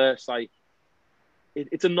probably the first, like,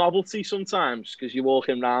 it's a novelty sometimes, because you're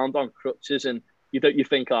walking around on crutches and you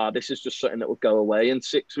think, oh, this is just something that will go away in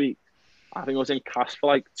 6 weeks. I think I was in cast for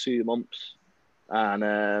like 2 months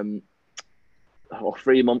and or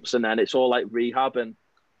 3 months, and then it's all like rehab and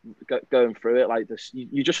going through it like this.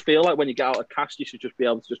 You just feel like when you get out of cast, you should just be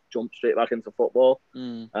able to just jump straight back into football.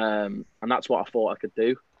 And that's what I thought I could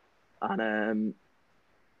do. And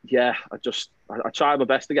yeah, I tried my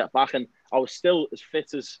best to get back, and I was still as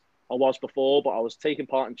fit as I was before, but I was taking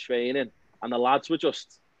part in training, and the lads were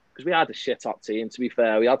just, because we had a shit hot team, to be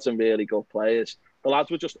fair, we had some really good players. The lads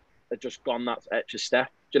had just gone that extra step.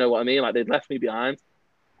 Do you know what I mean? Like, they'd left me behind,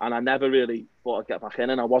 and I never really thought I'd get back in,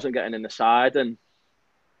 and I wasn't getting in the side, and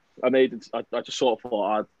I just sort of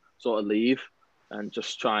thought I'd sort of leave and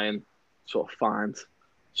just try and sort of find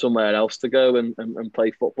somewhere else to go and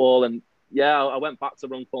play football. And yeah, I went back to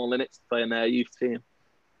Runcorn Linnets to play in their youth team.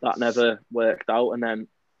 That never worked out, and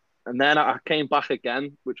then I came back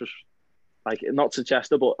again, which was like not to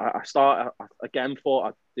Chester, but I again thought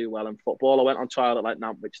I'd do well in football. I went on trial at like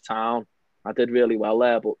Nantwich Town. I did really well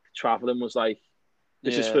there, but travelling was like,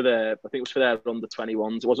 this is for I think it was for their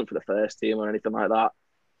under-21s. It wasn't for the first team or anything like that.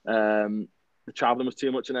 The travelling was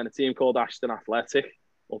too much, and then a team called Ashton Athletic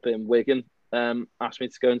up in Wigan asked me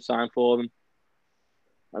to go and sign for them,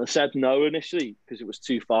 and I said no initially because it was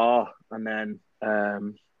too far, and then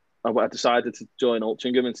I decided to join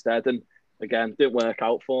Altrincham instead, and again, didn't work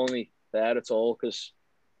out for me there at all, because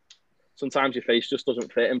sometimes your face just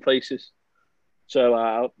doesn't fit in places. So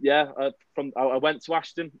I went to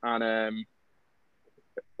Ashton, and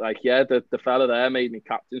the fella there made me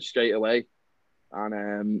captain straight away,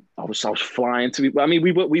 and I was flying to be. I mean,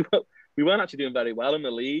 we weren't actually doing very well in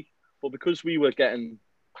the league, but because we were getting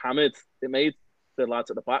hammered, it made the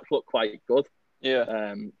lads at the back look quite good.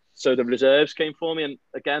 Yeah. So the reserves came for me, and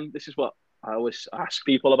again, this is what I always ask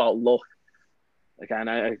people about luck. Again,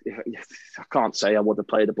 I can't say I would have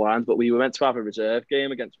played the blind, but we were meant to have a reserve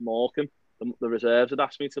game against Morecambe. The reserves had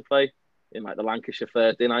asked me to play in like the Lancashire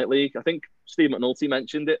Thursday Night League. I think Steve McNulty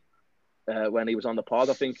mentioned it when he was on the pod.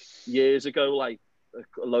 I think years ago, like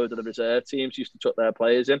a load of the reserve teams used to chuck their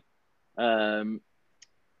players in, and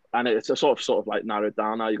it's a sort of like narrowed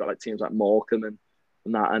down now. You've got like teams like Morecambe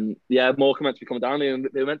and that, and yeah, Morecambe meant to be coming down. They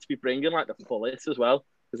were meant to be bringing like the full list as well,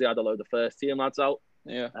 because they had a load of first team lads out.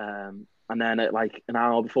 Yeah. And then at like an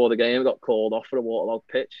hour before the game, it got called off for a waterlogged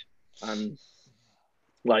pitch, and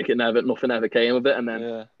like nothing ever came of it. And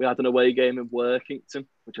then we had an away game in Workington,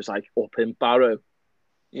 which was like up in Barrow.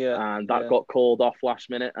 Yeah. And that got called off last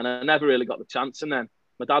minute, and I never really got the chance. And then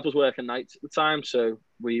my dad was working nights at the time, so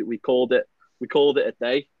we called it a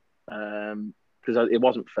day, because it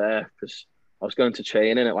wasn't fair, because I was going to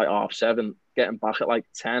training at like 7:30, getting back at like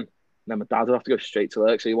 10, and then my dad would have to go straight to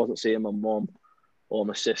work, so he wasn't seeing my mum or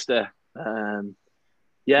my sister. So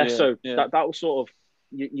that was sort of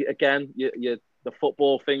the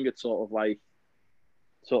football thing had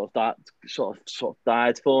sort of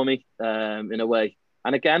died for me in a way.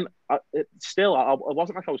 And again, I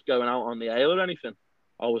wasn't like I was going out on the ale or anything.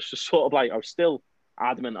 I was just sort of like, I was still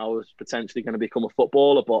adamant I was potentially going to become a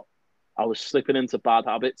footballer, but I was slipping into bad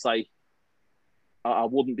habits. Like I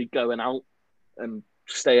wouldn't be going out and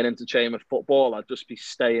staying into training with football. I'd just be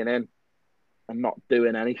staying in and not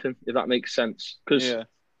doing anything, if that makes sense. Because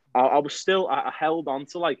I held on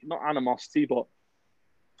to like, not animosity, but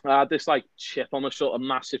I had this like a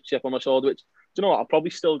massive chip on my shoulder, which, do you know what, I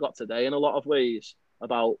probably still got today in a lot of ways,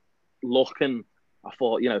 about luck. And I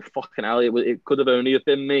thought, fucking hell, it could have only have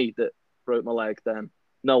been me that broke my leg then.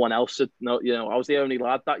 No one else had, I was the only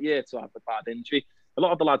lad that year to have a bad injury. A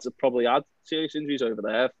lot of the lads have probably had serious injuries over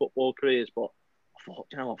their football careers, but I thought,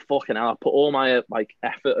 fucking hell, I put all my like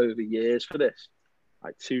effort over years for this,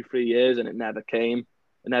 like 2-3 years, and it never came.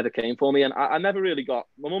 It never came for me. And I never really got,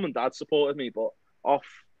 my mum and dad supported me, but off,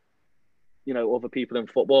 other people in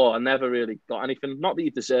football, I never really got anything. Not that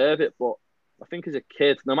you deserve it, but I think as a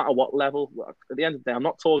kid, no matter what level, at the end of the day, I'm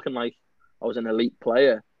not talking like I was an elite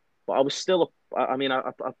player, but I was still, I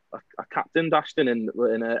captained Ashton in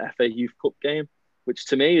a FA Youth Cup game, which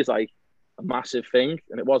to me is like a massive thing,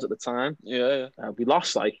 and it was at the time. Yeah. We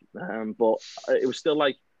lost, but it was still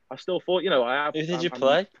like, I still thought, Who did you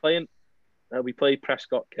play? We played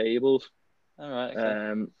Prescott Cables. All right.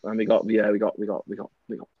 Okay. And we got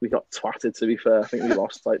twatted. To be fair, I think we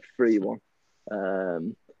lost like 3-1.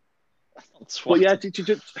 But yeah, do you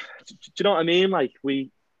know what I mean? Like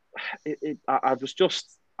I was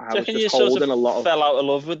just you holding sort of a lot of. fell out of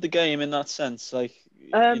love with the game in that sense, like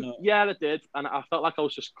Yeah, I did, and I felt like I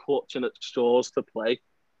was just clutching at straws to play.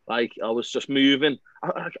 Like I was just moving.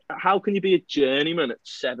 How can you be a journeyman at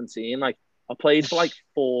 17? Like I played for like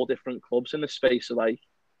 4 different clubs in the space of like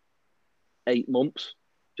 8 months.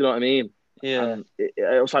 Do you know what I mean? Yeah. And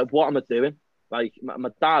it was like, what am I doing? Like my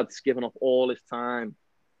dad's given up all his time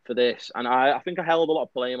for this, and I think I held a lot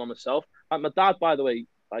of blame on myself. Like my dad, by the way,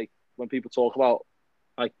 like when people talk about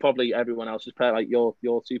like probably everyone else's parent, like your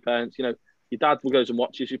 2 parents, you know, your dad goes and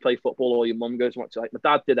watches you play football, or your mum goes and watches. Like my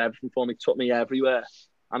dad did everything for me, took me everywhere,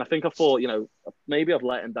 and I think I thought, you know, maybe I've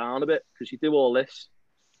let him down a bit because you do all this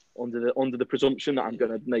under the presumption that I'm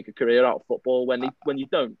going to make a career out of football. When you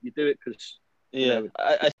don't, you do it because yeah.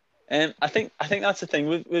 I think that's the thing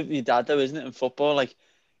with your dad though, isn't it? In football, like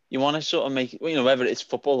you want to sort of make, you know, whether it's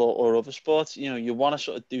football or other sports, you know, you want to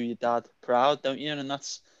sort of do your dad proud, don't you? And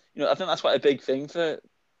that's, you know, I think that's quite a big thing for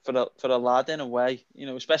a lad in a way, you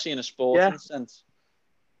know, especially in a sporting sense.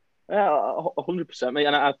 Yeah, 100%, mate.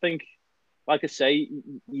 And I think, like I say,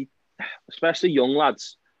 especially young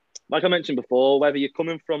lads, like I mentioned before, whether you're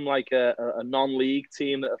coming from like a non-league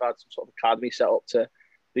team that have had some sort of academy set up to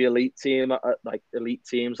the elite team, like elite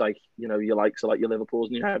teams, like, you know, your likes of like your Liverpools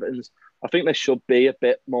and your Evertons, I think there should be a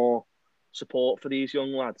bit more support for these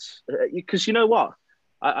young lads. Because you know what?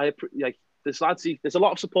 I like there's a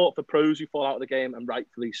lot of support for pros who fall out of the game, and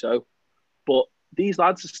rightfully so. But these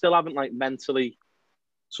lads still haven't like mentally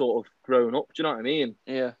sort of grown up. Do you know what I mean?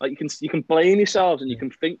 Yeah. Like you can blame yourselves and you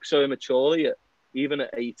can think so immaturely even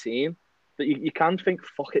at 18 that you can think,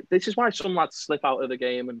 fuck it. This is why some lads slip out of the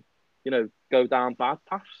game and, you know, go down bad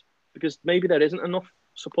paths, because maybe there isn't enough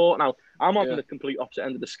support. Now, I'm on the complete opposite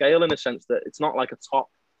end of the scale in the sense that it's not like a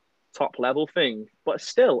top level thing, but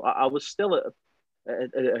still, I was still at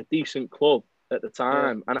a decent club at the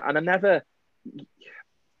time, and I never.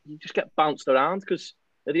 You just get bounced around because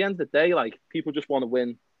at the end of the day, like people just want to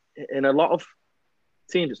win. In a lot of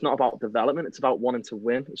teams, it's not about development; it's about wanting to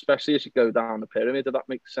win, especially as you go down the pyramid. If that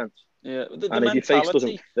makes sense. Yeah, and if your face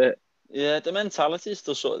doesn't fit. Yeah, the mentality is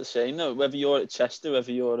still sort of the same though. Whether you're at Chester,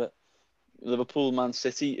 whether you're at Liverpool, Man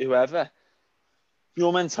City, whoever, if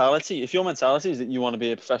your mentality is that you want to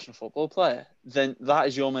be a professional football player, then that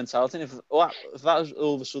is your mentality. And if that is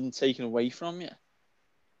all of a sudden taken away from you,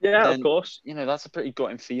 then, of course, you know, that's a pretty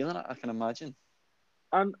gutting feeling, I can imagine.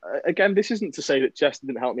 And again, this isn't to say that Chester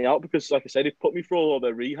didn't help me out, because, like I said, they put me through all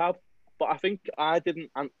their rehab. But I think I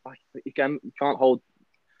didn't. And again, you can't put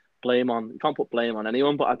blame on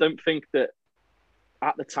anyone. But I don't think that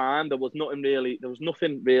at the time there was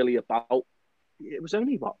nothing really about. It was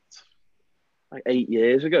only like 8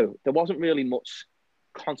 years ago. There wasn't really much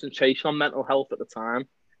concentration on mental health at the time.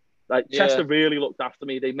 Like Chester really looked after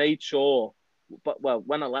me. They made sure. But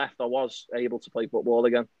when I left, I was able to play football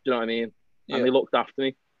again. Do you know what I mean? Yeah. And they looked after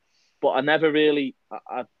me. But I never really,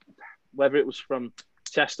 whether it was from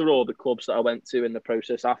Chester or the clubs that I went to in the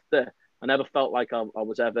process after, I never felt like I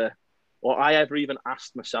was ever, or I ever even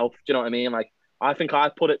asked myself. Do you know what I mean? Like, I think I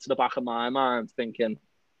put it to the back of my mind thinking,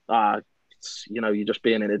 you know, you're just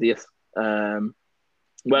being an idiot.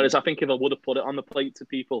 Whereas I think if I would have put it on the plate to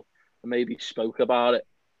people and maybe spoke about it,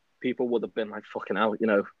 people would have been like, fucking hell, you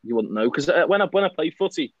know, you wouldn't know. Because when I play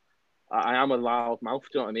footy, I am a loud mouth.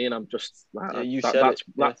 Do you know what I mean? I'm just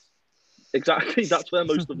that's exactly that's where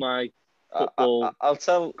most of my football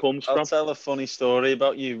comes from. I'll tell a funny story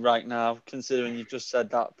about you right now, considering you've just said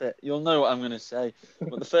that bit. You'll know what I'm going to say.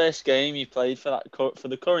 But the first game you played for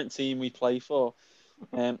the current team we play for,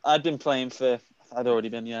 I'd been playing for. I'd already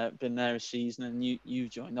been there a season, and you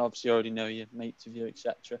joined. Obviously, you already know your mates of you,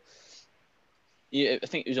 etc. I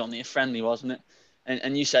think it was only a friendly, wasn't it?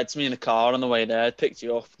 And you said to me in the car on the way there, I picked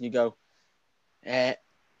you up, and you go, how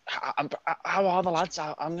are the lads?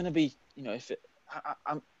 I'm going to be, you know,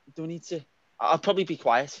 do I need to? I'll probably be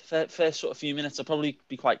quiet for sort of few minutes. I'll probably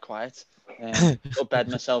be quite quiet, or bed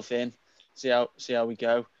myself in, see how we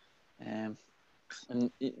go. And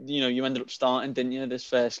you know, you ended up starting, didn't you, this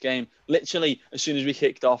first game? Literally, as soon as we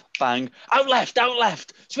kicked off, bang, out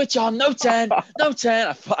left, switch on, no turn.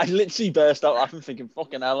 I literally burst out laughing, thinking,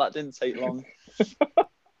 fucking hell, that didn't take long.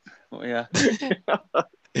 But yeah.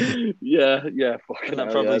 yeah, fucking and that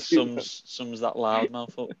hell, probably sums that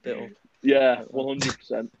loudmouth bit up. Yeah,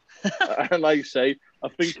 100%. And like you say, I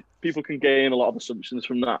think people can gain a lot of assumptions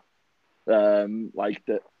from that. Like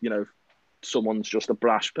that, you know, someone's just a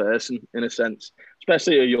brash person in a sense,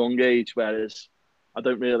 especially at a young age. Whereas I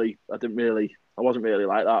wasn't really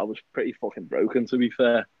like that. I was pretty fucking broken, to be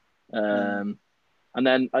fair. And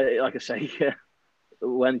then, like I say, yeah,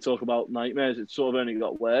 when you talk about nightmares, it sort of only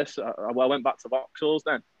got worse. I went back to Vauxhalls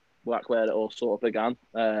then, back where it all sort of began,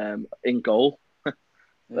 in goal.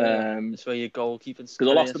 That's where your goalkeeping because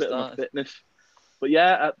I lost a bit of my fitness. But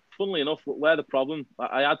yeah, funnily enough, where the problem,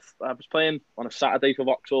 I was playing on a Saturday for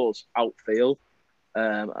Vauxhalls outfield,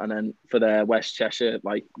 and then for their West Cheshire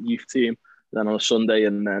like youth team, then on a Sunday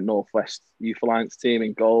in their Northwest Youth Alliance team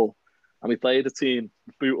in goal, and we played a team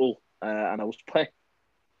Bootle, and I was playing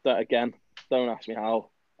that again. Don't ask me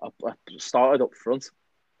how. I started up front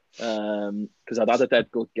because I'd had a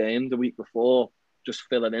dead good game the week before, just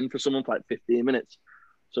filling in for someone for like 15 minutes.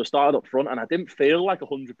 So I started up front, and I didn't feel like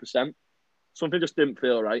 100%. Something just didn't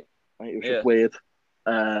feel right. Like, it was just weird.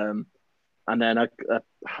 And then I was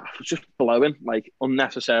just blowing, like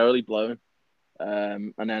unnecessarily blowing.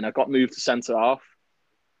 And then I got moved to centre half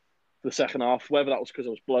for the second half, whether that was because I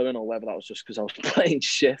was blowing or whether that was just because I was playing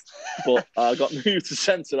shit. But I got moved to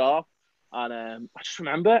centre half. And I just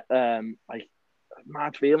remember like a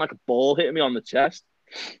mad feeling, like a ball hitting me on the chest.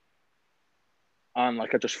 And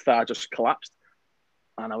like I just collapsed.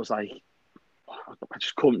 And I was like, I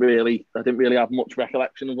just I didn't really have much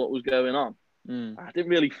recollection of what was going on. I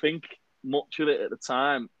didn't really think much of it at the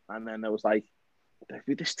time. And then there was like,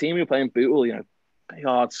 this team we were playing Bootle, you know, big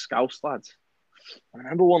hard Scouse lads. I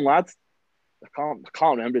remember one lad, I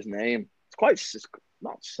can't remember his name. It's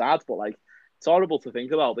not sad, but like, it's horrible to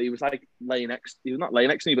think about. But he was like he was not laying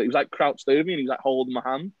next to me, but he was like crouched over me and he was like holding my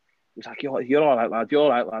hand. He was like, you're all right, lad, you're all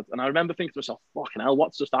right, lad. And I remember thinking to myself, fucking hell,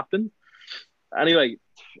 what's just happened? Anyway,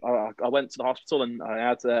 I went to the hospital and I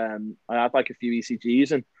had like a few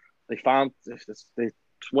ECGs and they found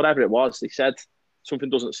whatever it was. They said something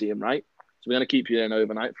doesn't seem right, so we're going to keep you in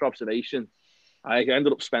overnight for observation. I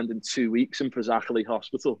ended up spending 2 weeks in Fazakerley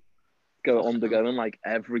Hospital, undergoing like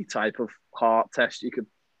every type of heart test you could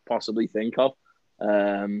possibly think of.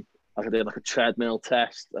 I did like a treadmill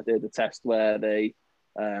test. I did a test where they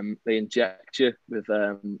inject you with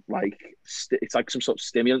it's like some sort of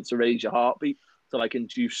stimulant to raise your heartbeat to like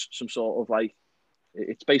induce some sort of like,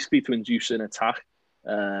 it's basically to induce an attack,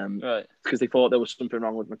 right, because they thought there was something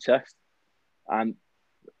wrong with my chest. And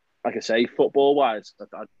like I say, football wise,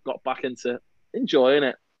 I got back into enjoying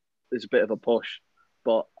it. There's a bit of a push,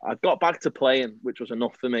 but I got back to playing, which was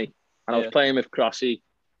enough for me. And I was playing with Crossy,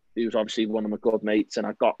 who was obviously one of my good mates, and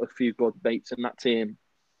I got a few good mates in that team.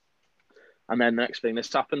 And then the next thing,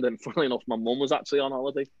 this happened, and funnily enough, my mum was actually on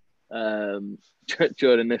holiday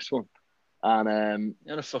during this one. And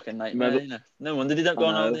you're a fucking nightmare, you know. No wonder they don't go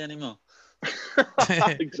on holiday anymore.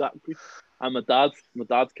 Exactly. And my dad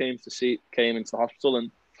came into the hospital, and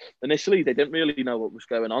initially they didn't really know what was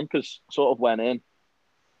going on because I sort of went in,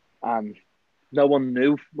 and no one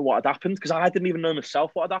knew what had happened because I didn't even know myself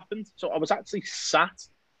what had happened. So I was actually sat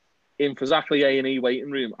in Fazakerley A&E waiting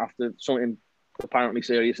room after something apparently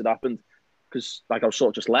serious had happened. Because like I was sort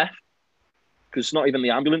of just left, because not even the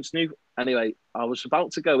ambulance knew. Anyway, I was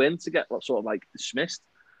about to go in to get sort of like dismissed,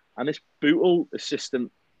 and this Bootle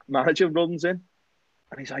assistant manager runs in,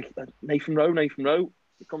 and he's like, Nathan Rowe.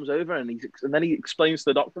 He comes over and then he explains to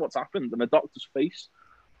the doctor what's happened, and the doctor's face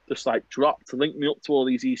just like dropped to link me up to all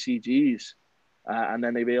these ECGs, and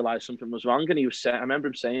then they realised something was wrong. And I remember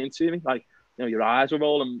him saying to me like, you know, your eyes are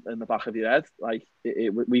rolling in the back of your head, like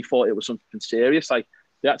we thought it was something serious, like.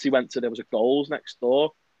 They actually there was a goals next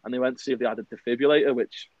door, and they went to see if they had a defibrillator,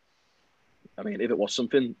 which, I mean, if it was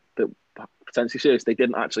something that potentially serious, they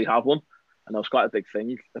didn't actually have one. And there was quite a big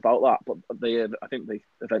thing about that. But I think they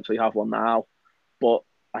eventually have one now. But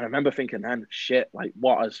I remember thinking then, shit, like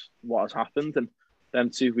what has happened? And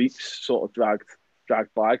them 2 weeks sort of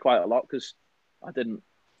dragged by quite a lot because I didn't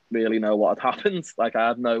really know what had happened. Like I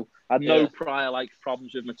had no prior like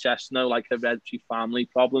problems with my chest, no like hereditary family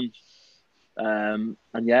problems. And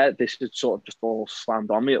yeah, this had sort of just all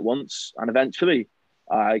slammed on me at once. And eventually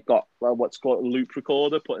I got what's called a loop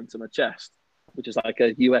recorder put into my chest, which is like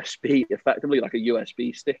a USB, effectively like a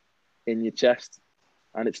USB stick in your chest.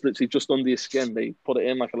 And it's literally just under your skin. They put it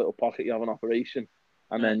in like a little pocket. You have an operation,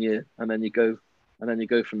 and then you go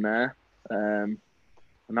from there. And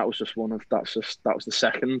that was just that was the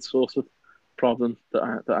second sort of problem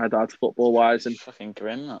that I'd had football wise. And fucking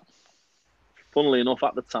grim, that. Funnily enough,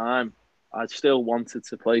 at the time, I still wanted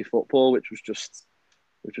to play football, which was just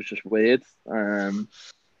weird.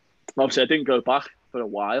 Obviously, I didn't go back for a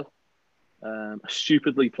while. I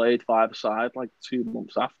stupidly played five-a-side like 2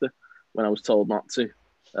 months after when I was told not to.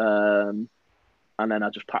 And then I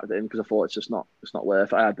just packed it in because I thought it's not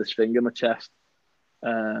worth it. I had this thing in my chest.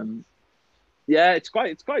 Yeah, it's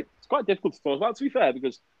quite quite difficult to talk about, to be fair,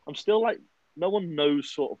 because I'm still like, no one knows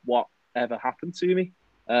sort of what ever happened to me.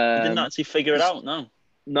 You didn't actually figure it out, no?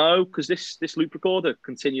 No, because this loop recorder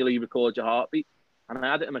continually records your heartbeat, and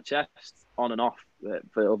I had it in my chest on and off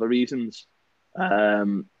for other reasons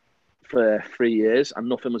for 3 years, and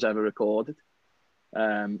nothing was ever recorded.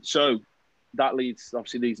 So that leads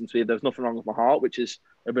into there's nothing wrong with my heart, which is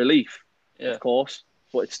a relief, of course,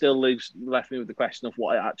 but it still left me with the question of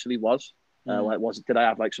what it actually was. Did I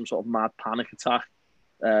have like some sort of mad panic attack?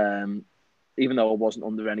 Even though I wasn't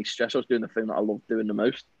under any stress, I was doing the thing that I loved doing the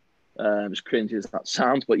most. As cringy as that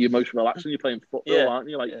sounds, but you're most relaxed when you're playing football, aren't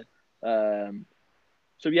you? Like,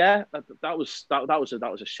 so yeah, that was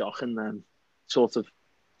a shock, and then sort of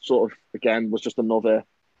again was just another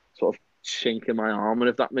sort of chink in my armour,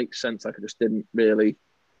 if that makes sense. Like, I just didn't really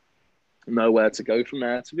know where to go from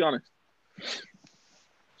there, to be honest.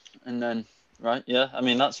 And then, right, yeah, I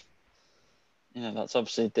mean that's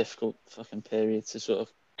obviously a difficult fucking period to sort of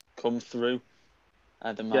come through,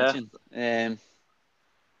 I'd imagine.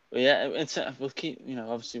 But yeah, we'll keep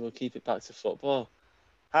it back to football.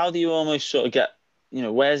 How do you almost sort of get,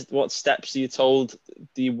 what steps do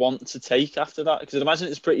you want to take after that? Because I'd imagine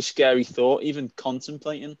it's a pretty scary thought, even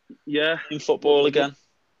contemplating in football again.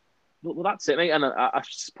 Well, that's it, mate. And I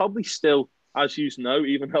probably still, as you know,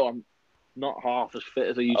 even though I'm not half as fit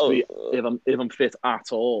as I used to be, if I'm fit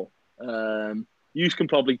at all, you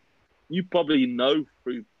probably know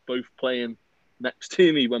through both playing next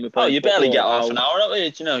to me when we're playing. You barely get half an hour of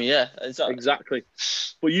it, yeah. Exactly.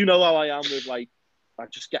 But you know how I am with, like, I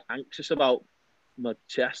just get anxious about my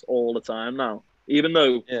chest all the time now. Even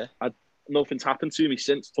though nothing's happened to me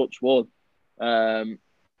since, touch wood.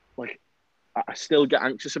 Like, I still get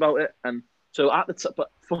anxious about it. And so but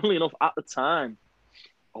funnily enough, at the time,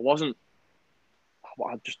 I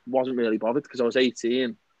just wasn't really bothered because I was 18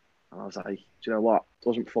 and I was like, do you know what? It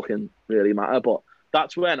doesn't fucking really matter. But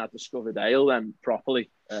that's when I discovered ale then properly.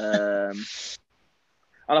 And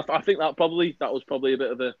I think that was probably a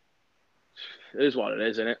bit of it is what it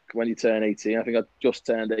is, isn't it? When you turn 18, I think I just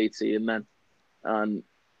turned 18 then. And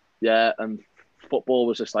football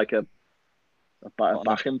was just like a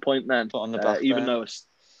backing point then. On the back even though I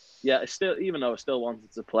still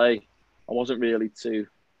wanted to play, I wasn't really too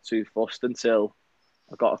fussed until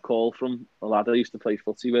I got a call from a lad I used to play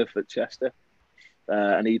footy with at Chester.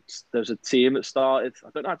 And there's a team that started.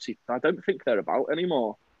 I don't think they're about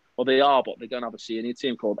anymore. Well, they are, but they don't have a senior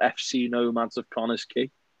team called FC Nomads of Connors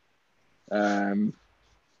Quay.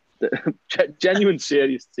 Genuine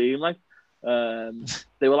serious team. Like,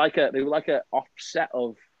 they were like a offset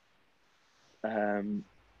of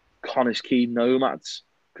Connors Quay Nomads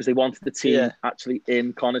because they wanted the team actually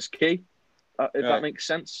in Connors Quay. If that makes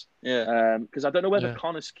sense. Yeah. Because I don't know whether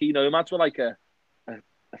Connors Quay Nomads were like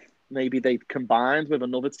maybe they'd combined with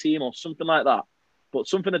another team or something like that. But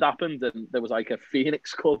something had happened and there was like a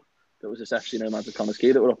Phoenix club that was this FC Nomads of Connors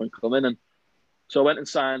Quay that were up and coming. And so I went and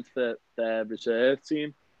signed for their reserve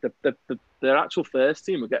team. Their actual first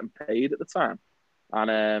team were getting paid at the time.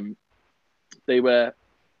 And they were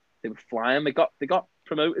flying. They got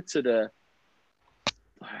promoted to the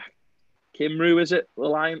Cymru, is it?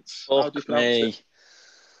 Alliance? Fuck me.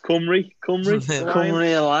 Cymru Alliance.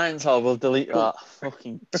 Cymru Alliance. Oh, we'll delete that.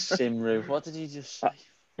 Fucking Cymru. What did you just say?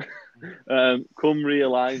 Cymru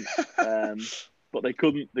Alliance. But they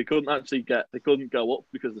couldn't go up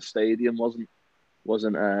because the stadium wasn't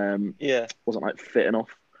like fit enough.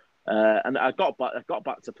 And I got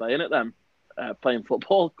back to playing it then, playing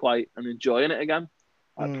football and enjoying it again.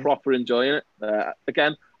 Proper enjoying it.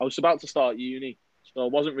 Again, I was about to start uni, so I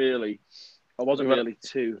wasn't really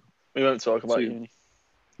too. We won't talk about uni.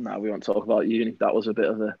 No, we won't talk about uni. That was a bit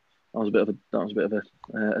of a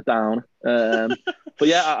down. But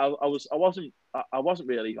yeah, I wasn't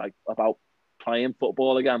really like about playing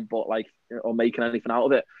football again, but like, or making anything out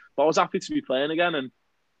of it. But I was happy to be playing again, and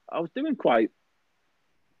I did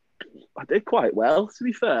quite well, to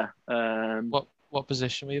be fair. What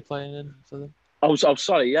position were you playing in for them? I was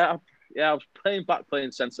sorry, I was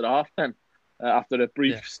playing centre half then. After a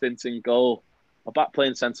brief stint in goal, I'm back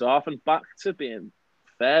playing centre half and back to being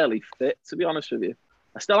fairly fit, to be honest with you.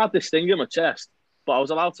 I still had this thing in my chest, but I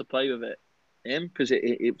was allowed to play with it in because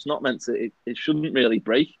it's not meant to. It shouldn't really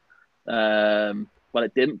break. Well,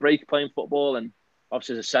 it didn't break playing football, and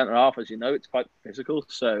obviously as a centre half, as you know, it's quite physical.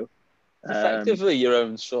 So effectively, your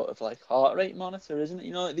own sort of like heart rate monitor, isn't it?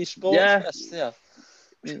 You know, like these sports tests. Yeah.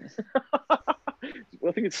 Well,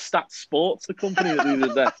 I think it's Stat Sports, the company that do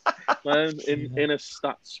the man in a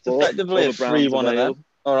Stat Sports. Effectively a free one of them,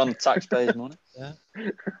 or on the taxpayers' money.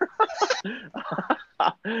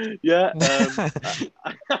 Yeah.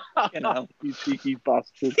 You know, You cheeky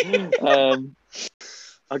bastard.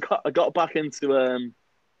 I got back into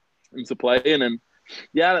playing, and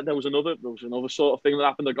yeah, there was another sort of thing that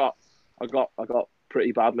happened. I got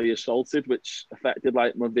pretty badly assaulted, which affected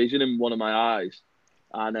like my vision in one of my eyes,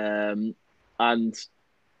 and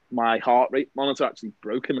my heart rate monitor actually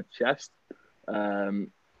broke in my chest.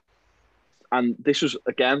 And this was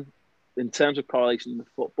again in terms of correlation with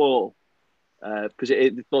football, because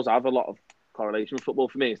it does have a lot of correlation with football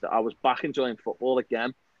for me. Is that I was back enjoying football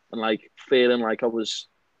again and like feeling like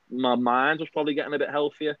my mind was probably getting a bit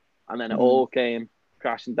healthier, and then it all came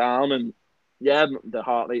crashing down, and yeah, the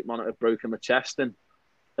heart rate monitor broke in my chest, and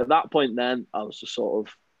at that point, then I was just sort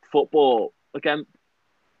of football again.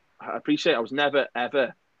 I appreciate I was never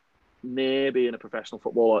ever near being a professional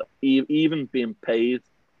footballer, even being paid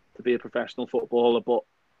to be a professional footballer. But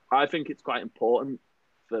I think it's quite important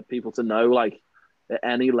for people to know, like at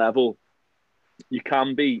any level, you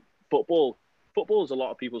can be football. Football is a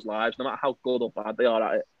lot of people's lives, no matter how good or bad they are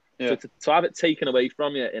at it. Yeah. So to have it taken away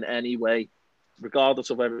from you in any way, regardless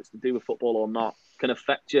of whether it's to do with football or not, can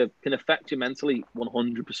affect you mentally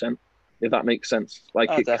 100%. If that makes sense, like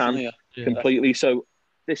it can completely. So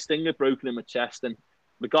this thing had broken in my chest, and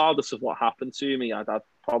regardless of what happened to me, I'd had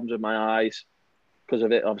problems with my eyes because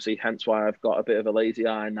of it, obviously, hence why I've got a bit of a lazy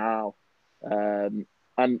eye now. And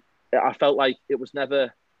I felt like it was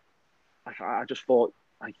never, I just thought,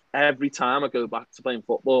 like, every time I go back to playing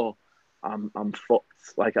football, I'm fucked.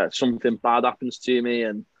 Like something bad happens to me,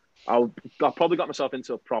 and I probably got myself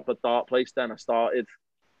into a proper dark place then. I started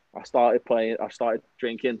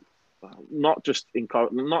drinking, not just in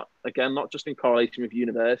correlation with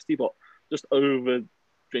university, but just over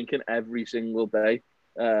drinking every single day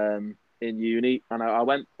in uni, and I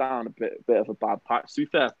went down a bit of a bad patch. To be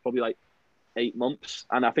fair, probably like 8 months,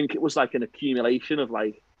 and I think it was like an accumulation of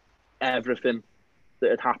like everything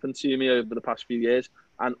that had happened to me over the past few years,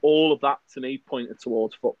 and all of that to me pointed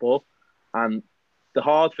towards football. And the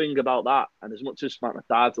hard thing about that, and as much as like my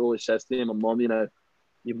dad always says to me and my mum,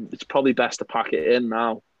 it's probably best to pack it in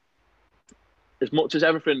now. As much as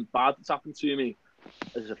everything bad that's happened to me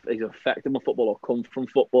has affected my football or come from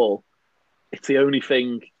football, it's the only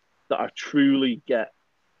thing that I truly get.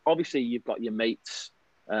 Obviously, you've got your mates.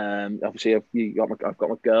 Obviously, I've got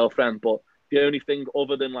my girlfriend, but the only thing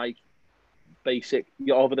other than like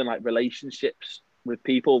relationships with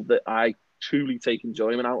people that I truly take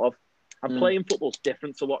enjoyment out of. And playing football's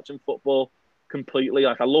different to watching football completely.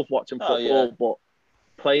 Like I love watching football, but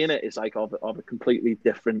playing it is like of a completely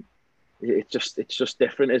different. It's just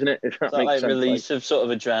different, isn't it? If that makes like sense. Release of sort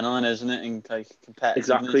of adrenaline, isn't it? And like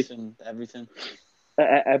competitiveness and everything.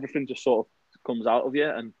 Everything just sort of comes out of you,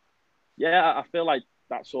 and yeah, I feel like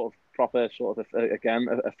that sort of proper again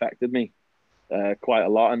affected me quite a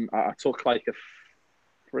lot, and I took like a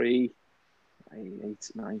 3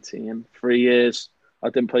 years I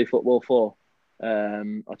didn't play football for.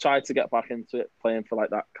 I tried to get back into it, playing for like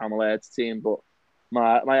that Camel Aids team, but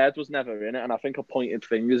my head was never in it, and I think I pointed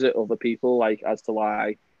fingers at other people like as to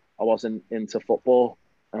why I wasn't into football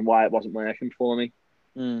and why it wasn't working for me.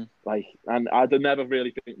 Like, and I never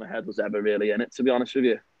really think my head was ever really in it, to be honest with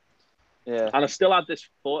you. Yeah. And I still had this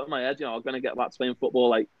thought in my head, I'm going to get back to playing football.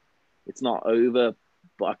 Like, it's not over,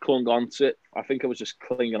 but I clung on to it. I think I was just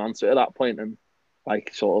clinging on to it at that point, and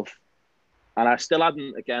like sort of, and I still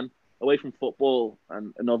hadn't, again, away from football,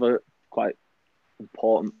 and another quite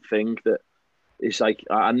important thing that is like,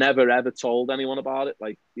 I never ever told anyone about it.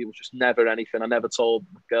 Like, it was just never anything. I never told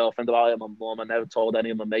my girlfriend about it, my mum. I never told any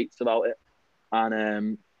of my mates about it.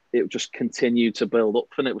 And it just continued to build up,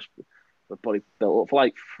 and it was probably built up for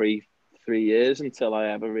like three years until I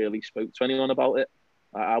ever really spoke to anyone about it.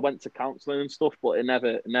 I went to counselling and stuff, but it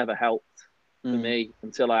never helped for me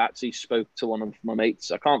until I actually spoke to one of my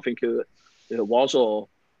mates. I can't think who it was, or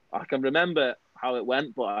I can remember how it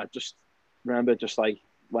went, but I just remember just like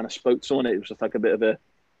when I spoke to someone, it was just like a bit of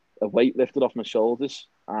a weight lifted off my shoulders,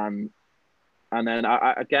 and then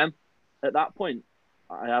I again at that point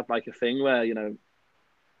I had like a thing where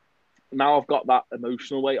now I've got that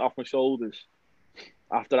emotional weight off my shoulders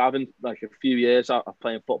after having like a few years out of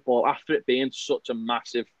playing football, after it being such a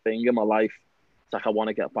massive thing in my life. It's like I want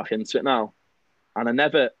to get back into it now, and I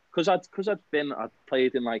never because I'd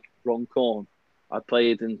played in like Runcorn, I'd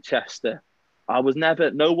played in Chester.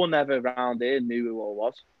 No one ever around here knew who I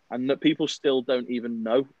was, and that people still don't even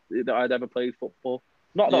know that I'd ever played football.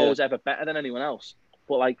 Not that I was ever better than anyone else,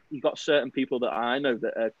 but like you got certain people that I know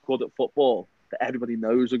that are good at football, that everybody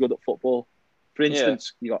knows are good at football. For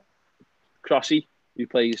instance, you got Crossy, who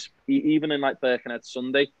plays even in like Birkenhead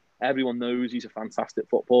Sunday. Everyone knows he's a fantastic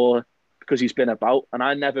footballer. because he's been about, and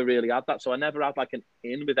I never really had that. So I never had like an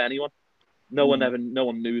in with anyone. No one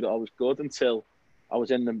knew that I was good until I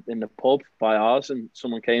was in the pub by ours, and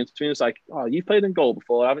someone came to me and was like, "Oh, you played in goal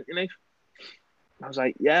before, haven't you, Nate?" I was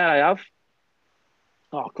like, "Yeah, I have."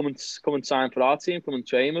 "Oh, come and sign for our team. Come and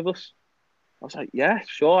train with us." I was like, "Yeah,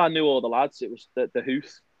 sure." I knew all the lads. It was the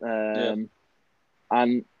Huth, and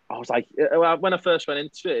I was like, when I first went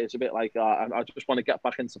into it, it's a bit like I just want to get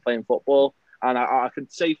back into playing football, and I can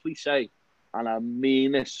safely say, and I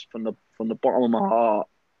mean this from the bottom of my heart,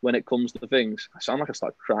 when it comes to things, I sound like I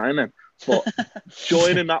start crying then, but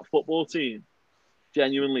joining that football team,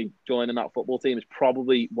 genuinely joining that football team, is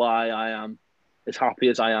probably why I am as happy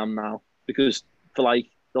as I am now, because for like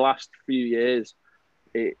the last few years,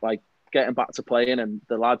 it like getting back to playing, and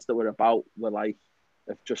the lads that were about were like,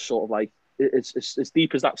 have just sort of like, it's as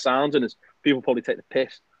deep as that sounds, and as people probably take the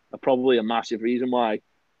piss, are probably a massive reason why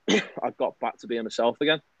I got back to being myself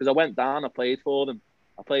again. Because I went down, I played for them,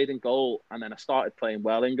 I played in goal, and then I started playing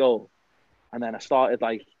well in goal, and then I started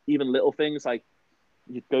like even little things like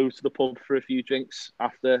you'd go to the pub for a few drinks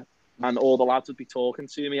after, and all the lads would be talking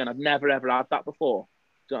to me, and I've never ever had that before.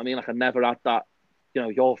 Do you know what I mean? Like I never had that. You know,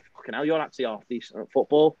 you're fucking hell, you're actually half decent at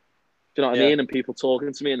football. Do you know what I mean? And people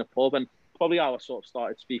talking to me in the pub, and probably how I sort of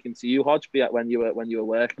started speaking to you, Hodge, be when you were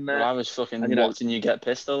working there. Well, I was fucking watching you get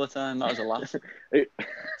pissed all the time. That was a laugh.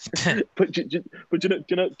 but do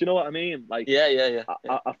you know what I mean? Like, yeah.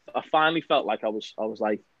 I finally felt like I was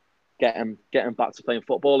like getting back to playing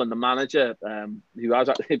football, and the manager, who has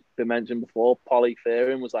actually been mentioned before, Polly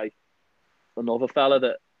Fearing, was like another fella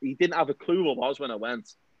that he didn't have a clue what I was when I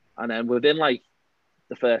went, and then within like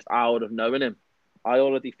the first hour of knowing him, I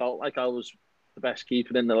already felt like I was the best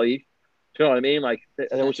keeper in the league. Do you know what I mean? Like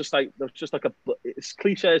there was just like a, as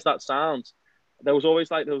cliche as that sounds, there was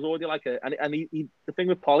already like a, and he the thing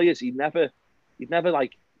with Polly is he'd never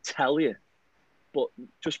like tell you, but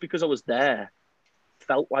just because I was there,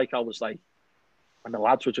 felt like I was like, and the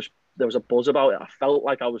lads were just, there was a buzz about it. I felt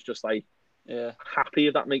like I was just like happy,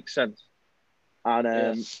 if that makes sense.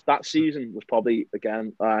 And that season was probably,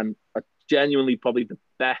 again, genuinely probably the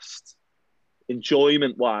best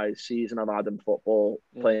enjoyment-wise season I've had in football,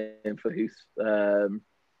 playing for Huth.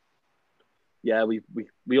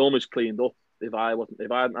 We almost cleaned up. If I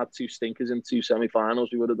hadn't had two stinkers in two semi-finals,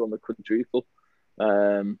 we would have done the quadruple.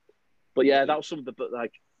 But yeah, that was some of the,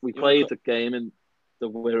 like, we played a game in the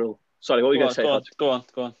Wirral. Sorry, what were you going to say? Go on.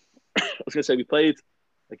 I was going to say we played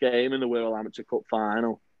a game in the Wirral Amateur Cup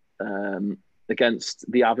final against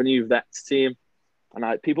the Avenue Vets team,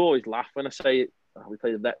 and people always laugh when I say we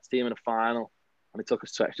played the Vets team in a final, and it took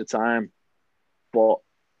us to extra time.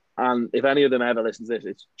 And if any of them ever listen to this,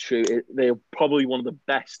 it's true. They're probably one of the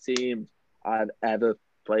best teams I'd ever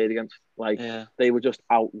played against. Like they were just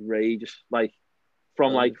outrageous, like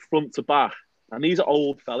from like front to back. And these are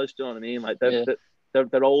old fellas. Do you know what I mean? Like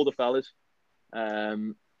they're older fellas.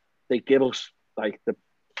 They give us like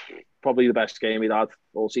probably the best game we'd had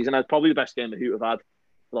all season. It's probably the best game the Hoot have had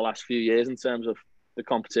for the last few years in terms of the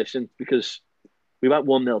competition, because we went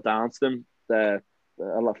 1-0 down to them. A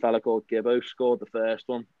fella called Gibbo scored the first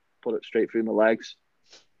one, put it straight through my legs,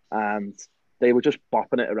 and they were just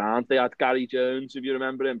bopping it around. They had Gary Jones, if you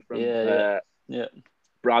remember him, from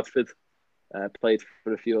Bradford, played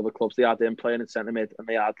for a few other clubs. They had him playing in centre mid, and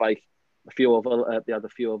they had like a few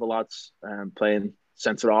other lads playing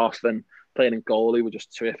centre half and playing in goal who were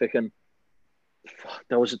just terrific. And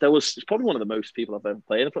there was it's probably one of the most people I've ever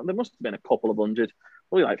played. There must have been a couple of hundred,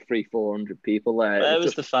 probably like 300-400 people there. Where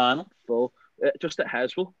was the final? Full, just at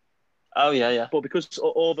Heswell. Oh yeah. But because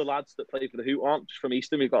all the lads that play for the Hoot aren't just from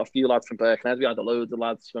Easton, we've got a few lads from Birkenhead. We had loads of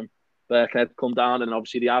lads from Birkenhead come down, and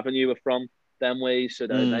obviously the Avenue are from them ways, so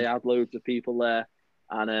they had loads of people there.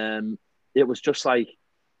 And it was just like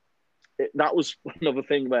that was another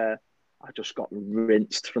thing where I just got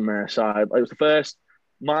rinsed from their side. It was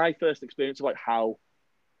my first experience of like how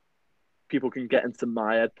people can get into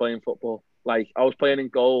my head playing football. Like I was playing in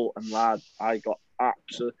goal, and lad, I got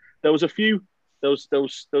absolutely. There was a few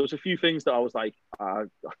things that I was like I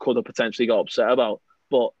could have potentially got upset about,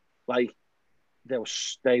 but like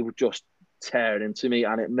they were just tearing into me,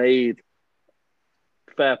 and it made,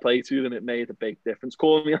 fair play to them, it made a big difference.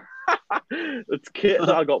 Calling me the kit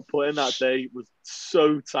that I got put in that day was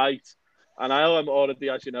so tight, and I am already,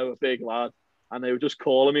 as you know, a big lad, and they were just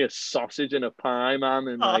calling me a sausage and a pie man,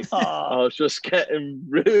 and like I was just getting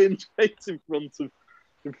ruined in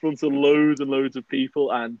front of loads and loads of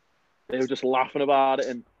people, and they were just laughing about it.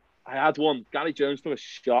 And I had one, Gary Jones took a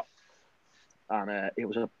shot, and it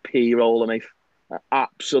was a pea roller, mate, an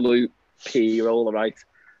absolute pea roller, right?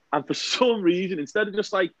 And for some reason, instead of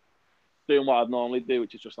just like doing what I'd normally do,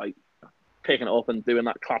 which is just like picking it up and doing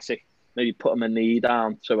that classic, maybe putting my knee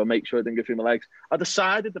down so I make sure it didn't go through my legs. I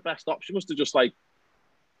decided the best option was to just like,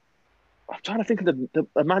 I'm trying to think of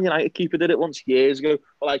the Man United keeper did it once years ago,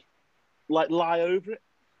 but like lie over it.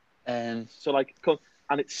 So like,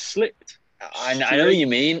 and it slipped. I know what you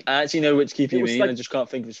mean. I actually know which keeper you mean. Like, I just can't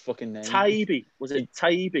think of his fucking name. Taibbi. Was it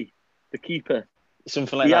Taibbi? The keeper.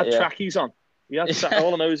 Something like that, He had trackies on.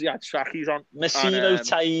 All I know is he had trackies on. Massimo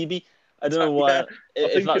Taibbi. I don't know why.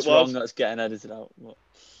 If that's wrong, that's getting edited out. But...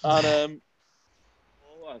 And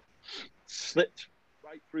slipped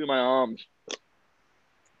right through my arms.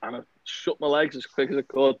 And I shut my legs as quick as I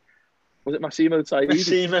could. Was it Massimo Taibbi?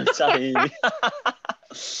 Massimo Taibbi.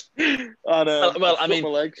 Well, I mean,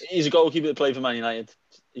 he's a goalkeeper that played for Man United.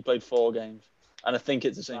 He played 4 games. And I think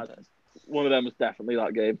it's the same time. One of them was definitely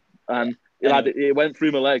that game. And it went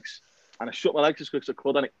through my legs. And I shut my legs as quick as I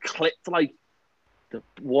could. And it clipped like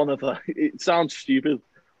it sounds stupid,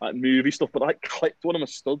 like movie stuff, but I clipped one of my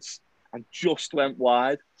studs and just went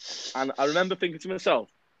wide. And I remember thinking to myself,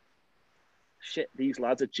 shit, these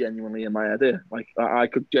lads are genuinely in my head here. Like, I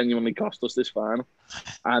could genuinely cost us this final.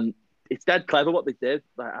 And it's dead clever what they did.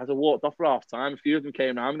 Like, as I walked off for half time, a few of them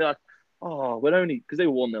came around and they're like, oh, we're only, because they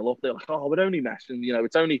were 1-0 up, they're like, oh, we're only messing,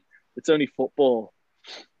 it's only football.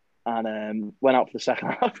 And went out for the second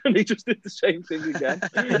half and they just did the same thing again.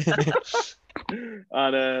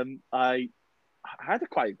 And I had a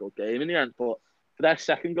quite good game in the end, but for their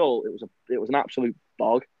second goal, it was an absolute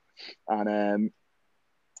bog. And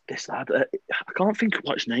this lad, I can't think of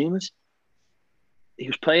what his name is. He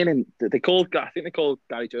was playing I think they called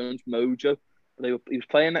Gary Jones Mojo. But he was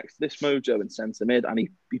playing next to this Mojo in centre mid, and he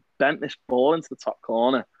bent this ball into the top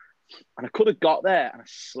corner, and I could have got there, and I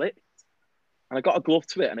slipped, and I got a glove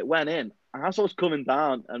to it, and it went in. And as I was coming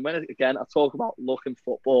down, and I talk about luck in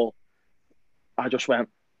football, I just went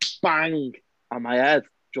bang, and my head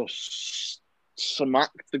just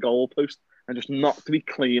smacked the goalpost and just knocked me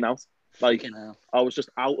clean out. Like, I was just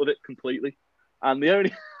out of it completely. And the only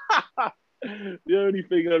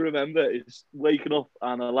thing I remember is waking up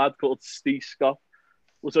and a lad called Steve Scott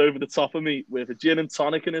was over the top of me with a gin and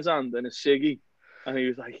tonic in his hand and a ciggy. And he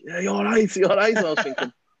was like, yeah, you're all right. And I was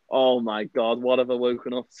thinking, oh my God, what have I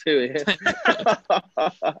woken up to here?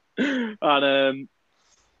 And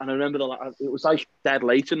I remember it was like dead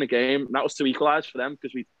late in the game. And that was to equalise for them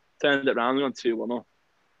because we turned it around and went 2-1 up.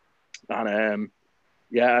 And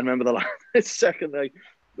I remember the second day,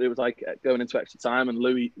 it was like going into extra time, and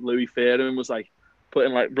Louis Fearon was like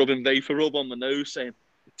rubbing vapor rub on the nose, saying,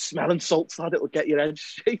 "Smelling salts, lad, it will get your head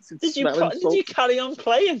straight." Did you carry on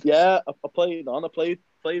playing? Yeah, I played on. I played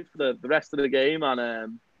for the rest of the game,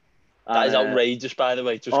 and that is outrageous, by the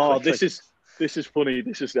way. This is funny.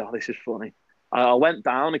 This is funny. I went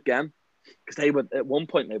down again because at one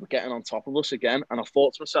point they were getting on top of us again, and I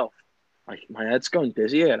thought to myself, like, my head's going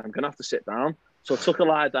dizzy here. I'm gonna have to sit down. So I took a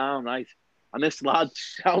lie down, right? And this lad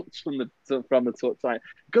shouts from the touchline. It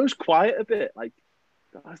goes quiet a bit. Like,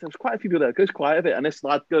 there was quite a few people there. It goes quiet a bit. And this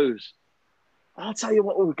lad goes, I'll tell you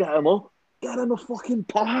what, we'll get him up. Get him a fucking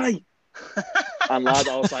pie. And lad,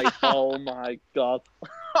 I was like, oh my God.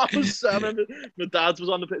 I remember my dad was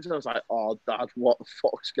on the pitch and I was like, oh, Dad, what the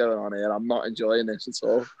fuck's going on here? I'm not enjoying this at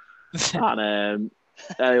all. And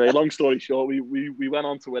anyway, long story short, we went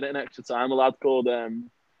on to win it in extra time. A lad called...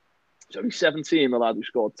 So he's 17, the lad who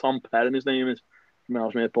scored, Tom Perrin, his name is, from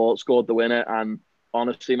Ellesmere Port, scored the winner. And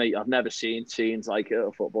honestly, mate, I've never seen scenes like it at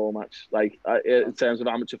a football match. Like, in terms of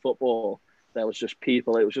amateur football, there was just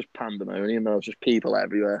people, it was just pandemonium. There was just people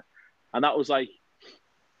everywhere. And that was like,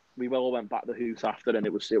 we all went back to Hoot after, and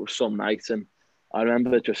it was some night. And I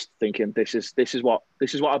remember just thinking, this is what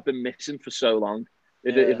I've been missing for so long,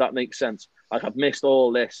 if that makes sense. Like, I've missed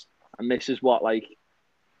all this, and this is what, like,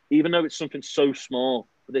 even though it's something so small,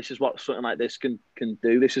 this is what something like this can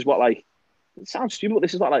do. This is what, like, it sounds stupid, but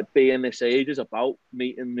this is what, like, being this age is about: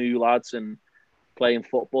 meeting new lads and playing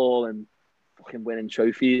football and fucking winning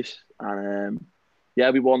trophies. And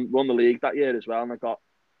we won the league that year as well, and I got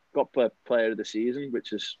player of the season,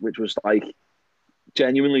 which was like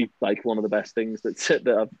genuinely like one of the best things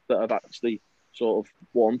that I've actually sort of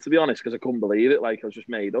won, to be honest, because I couldn't believe it. Like, I was just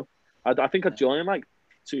made up. I think I joined like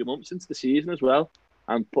 2 months into the season as well,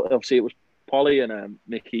 and obviously it was Polly and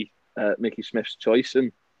Mickey Smith's choice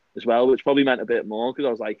and as well, which probably meant a bit more because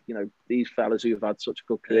I was like, these fellas who have had such a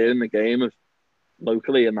good career in the game of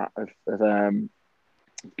locally and that have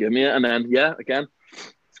given me it. And then again,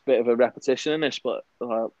 it's a bit of a repetition in this, but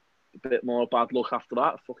a bit more bad luck after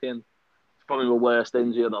that. It's probably the worst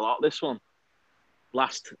injury of the lot, this one.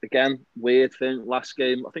 Weird thing, last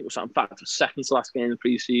game, I think it was, in fact, the second to last game in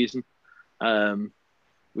pre-season.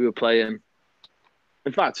 We were playing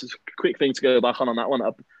In fact, it's a quick thing to go back on that one.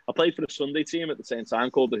 I played for the Sunday team at the same time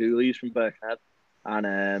called the Hoolies from Birkenhead,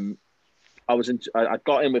 and I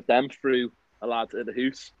got in with them through a lad at the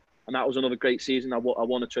Hoos, and that was another great season. I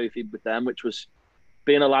won a trophy with them, which was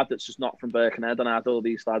being a lad that's just not from Birkenhead, and I had all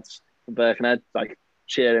these lads from Birkenhead like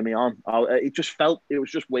cheering me on. It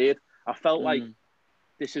was just weird. I felt like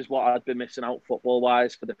this is what I'd been missing out football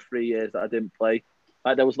wise for the 3 years that I didn't play.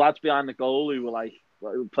 Like there was lads behind the goal who were like,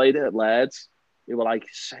 who played it at Laird's. They were like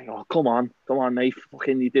saying, "Oh, come on, Nate,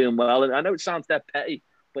 fucking you're doing well." And I know it sounds dead petty,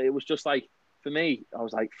 but it was just like, for me, I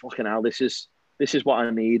was like, fucking hell, this is what I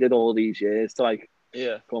needed all these years to like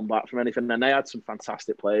come back from anything. And they had some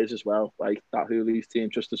fantastic players as well, like that Hoolies team,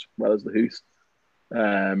 just as well as the Hoos.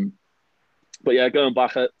 But yeah, going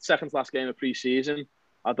back at second to last game of pre-season,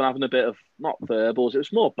 I've been having a bit of, not verbals, it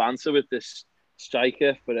was more banter with this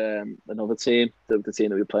striker for another team, the team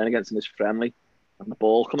that we were playing against in this friendly. And the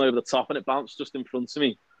ball come over the top and it bounced just in front of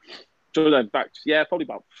me. Probably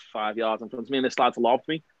about 5 yards in front of me, and this lad lobbed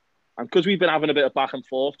me. And because we've been having a bit of back and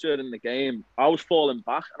forth during the game, I was falling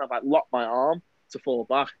back and I've like locked my arm to fall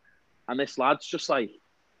back. And this lad's just like,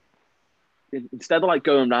 instead of like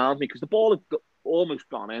going around me, because the ball had almost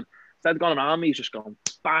gone in, instead of going around me, he's just gone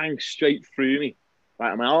bang straight through me. Right,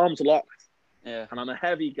 and my arm's locked. Yeah. And I'm a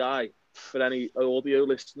heavy guy for any audio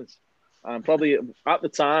listeners. And probably at the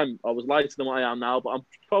time, I was lighter than what I am now, but I'm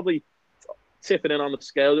probably tipping in on the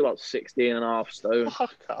scale at about 16 and a half stone.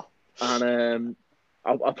 And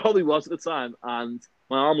I probably was at the time. And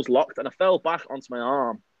my arm was locked and I fell back onto my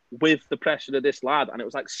arm with the pressure of this lad. And it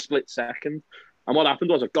was like split second. And what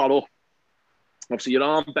happened was I got up. Obviously, your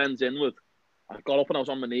arm bends inward. I got up and I was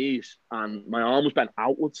on my knees and my arm was bent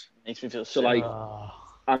outwards. Makes me feel so sick. like,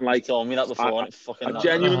 and like, you told me that before, and it fucking.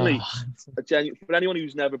 For anyone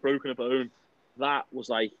who's never broken a bone, that was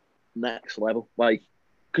like next level. Like,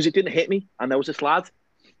 because it didn't hit me, and there was this lad,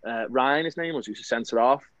 Ryan, his name was, who's a centre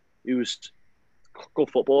half, who was a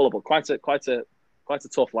good footballer, but quite a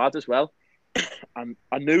tough lad as well. And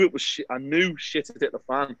I knew it was I knew shit had hit the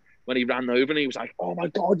fan when he ran over and he was like, "Oh my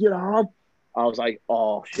God, your arm!" I was like,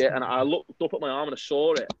 "Oh shit!" And I looked up at my arm and I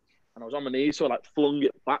saw it, and I was on my knees, so I like flung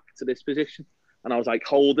it back to this position. And I was like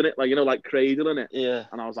holding it, like, you know, like cradling it. Yeah.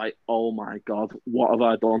 And I was like, oh my God, what have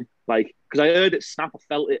I done? Like, because I heard it snap, I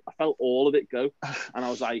felt all of it go. And I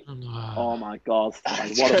was like, oh my God,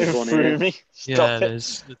 like, what have I done here? Me. Yeah, it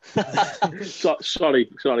is. Sorry,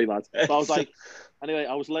 lads. But I was like, anyway,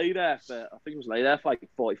 I was laid there for like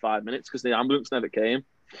 45 minutes because the ambulance never came.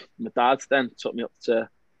 My dad then took me up to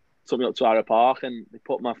Arrow Park and they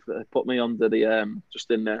put me under the just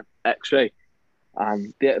in the X-ray.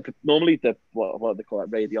 And normally what they call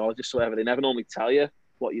it, radiologists or whatever, they never normally tell you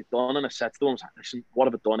what you've done. And I said to them, I was like, listen,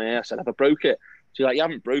 what have I done here? I said, have I broke it? She's like, you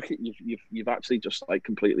haven't broke it. You've actually just like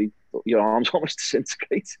completely, your arms almost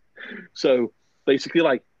disintegrate. So basically,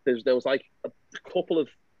 like there was like a couple of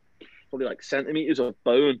probably like centimeters of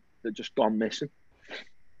bone that just gone missing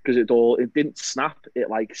because it didn't snap. It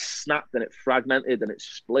like snapped and it fragmented and it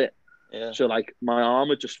split. Yeah. So like my arm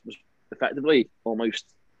was effectively almost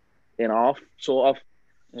in half, sort of.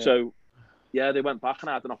 Yeah. So yeah, they went back and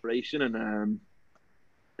I had an operation, and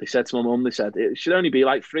they said to my mum, they said it should only be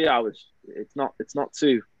like 3 hours. It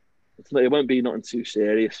won't be nothing too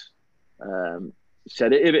serious.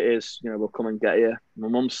 Said if it is, you know, we'll come and get you. My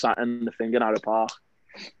mum sat in the thing in Arrow Park.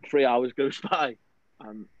 3 hours goes by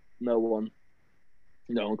and no one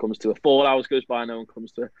comes to her. 4 hours goes by, no one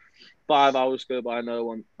comes to her. 5 hours go by, no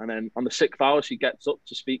one. And then on the 6th hour, she gets up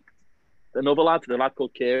to speak. Another lad, the lad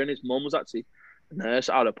called Kieran, his mum was actually a nurse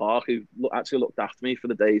at Arrow Park who actually looked after me for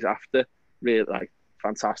the days after. Really, like,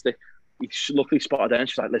 fantastic. He luckily spotted her and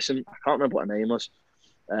she's like, listen, I can't remember what her name was.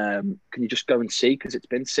 Can you just go and see? Because it's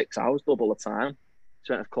been 6 hours, double the time.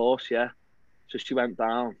 She went, of course, yeah. So she went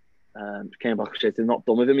down and came back. She said, they're not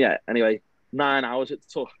done with him yet. Anyway, 9 hours it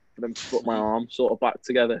took for them to put my arm sort of back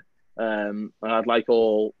together. I had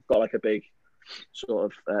got like a big sort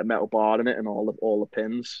of metal bar in it and all the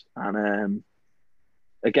pins. And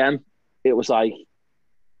again, it was like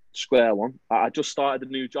square one. I just started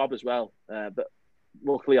a new job as well, but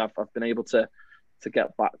luckily I've been able to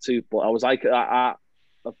get back to. But I was like at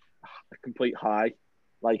a complete high.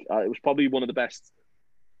 Like it was probably one of the best.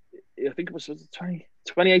 I think it was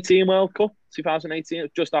 2018 World Cup, 2018,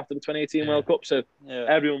 just after the 2018 World Cup. So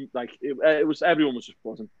everyone everyone was just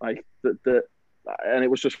buzzing, like and it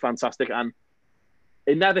was just fantastic. And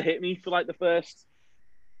it never hit me for like the first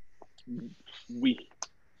week.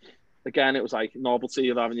 Again, it was like novelty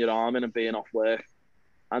of having your arm in and being off work.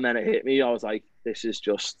 And then it hit me. I was like, this is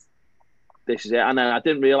it. And then I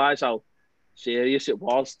didn't realise how serious it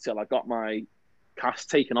was till I got my cast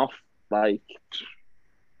taken off. Like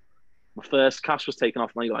my first cast was taken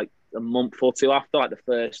off me like a month or two after, like the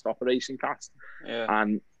first operation cast. Yeah.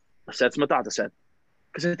 And I said to my dad, I said,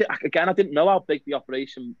 because I didn't know how big the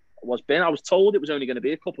operation was being. I was told it was only going to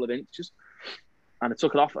be a couple of inches. And I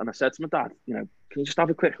took it off and I said to my dad, you know, can you just have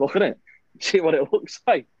a quick look at it? See what it looks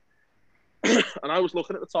like? And I was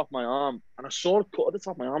looking at the top of my arm and I saw a cut at the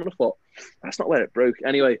top of my arm and I thought, that's not where it broke.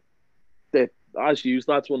 Anyway, as you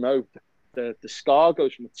lads will know, the scar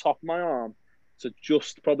goes from the top of my arm to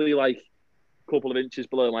just probably like a couple of inches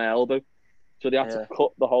below my elbow. So they had to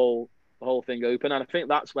cut the whole thing open. And I think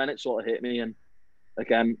that's when it sort of hit me. And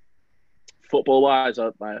again, football wise,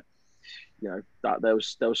 you know, that there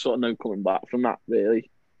was sort of no coming back from that really.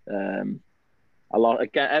 Everything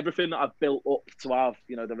that I've built up to have,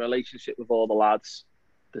 you know, the relationship with all the lads,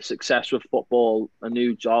 the success with football, a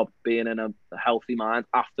new job, being in a healthy mind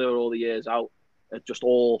after all the years out, it just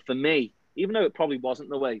all, for me, even though it probably wasn't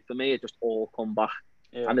the way, for me, it just all come back.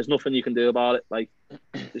 Yeah. And there's nothing you can do about it. Like,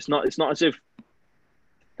 it's not as if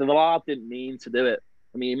the lad didn't mean to do it.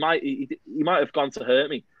 I mean, he might have gone to hurt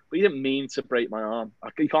me, but he didn't mean to break my arm.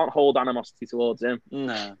 You can't hold animosity towards him.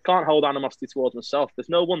 No. Can't hold animosity towards myself. There's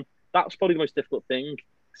no one. That's probably the most difficult thing. It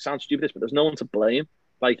sounds stupid, but there's no one to blame.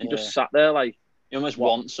 Like, you just sat there like... You almost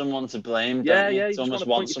want someone to blame, don't you? You almost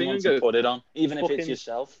want someone to put it on, even if it's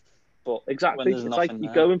yourself. But exactly. It's like you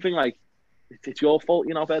go and think like, it's your fault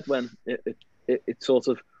you're not bed when it sort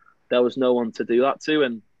of, there was no one to do that to.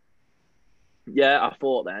 And yeah, I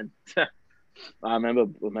thought then, I remember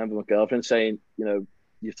my girlfriend saying, you know,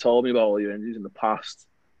 you've told me about all your injuries in the past.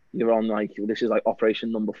 You're on like, this is like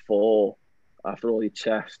operation number 4 after all your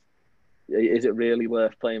chest. Is it really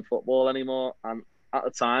worth playing football anymore? And at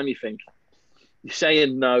the time you think, you're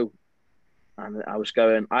saying no. And I was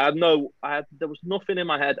going, there was nothing in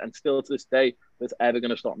my head, and still to this day, that's ever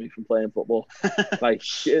going to stop me from playing football. Like,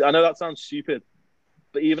 I know that sounds stupid,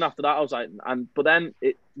 but even after that, I was like, but then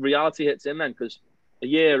reality hits in then, because a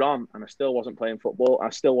year on, and I still wasn't playing football. I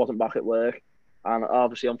still wasn't back at work. And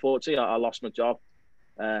obviously, unfortunately, I lost my job.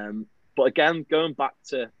 But again, going back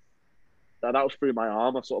to that was through my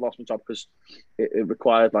arm. I sort of lost my job because it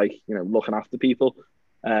required, like, you know, looking after people.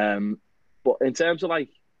 But in terms of like,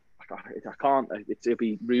 I can't. It'd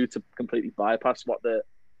be rude to completely bypass what the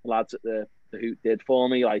lads at the Hoot did for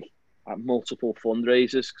me, like at multiple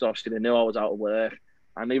fundraisers, because obviously they knew I was out of work,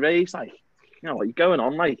 and they raised like, you know, you're going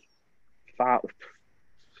on like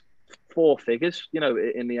 4 figures, you know,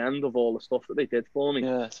 in the end of all the stuff that they did for me.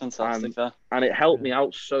 Yeah, it's fantastic. And it helped me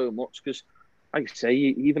out so much because, like I say,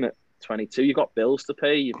 even at 22, you got bills to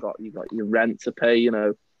pay, you've got your rent to pay, you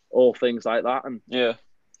know, all things like that, and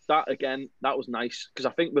that again, that was nice because I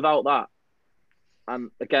think without that, and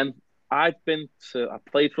again, I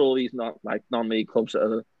played for all these non-league clubs at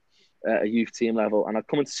a youth team level, and I'd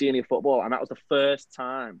come into senior football, and that was the first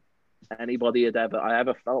time I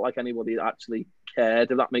ever felt like anybody actually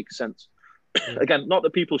cared, if that makes sense. Again, not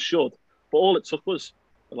that people should, but all it took was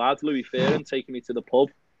the lad Louis Fearon taking me to the pub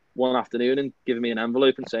one afternoon and giving me an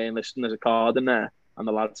envelope and saying, listen, there's a card in there, and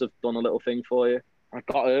the lads have done a little thing for you. I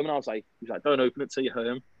got home and he was like, don't open it till you're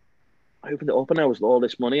home. I opened it up and there was all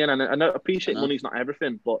this money, and I appreciate money's not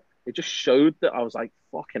everything, but it just showed that I was like,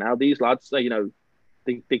 fucking hell, these lads, you know,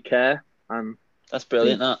 they care, and that's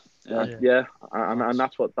brilliant. And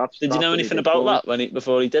that's what that's. Did you know anything about that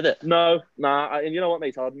before he did it? No, and you know what,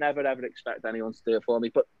 mate, I'd never ever expect anyone to do it for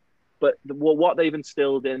me, but what they've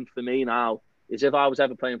instilled in for me now is if I was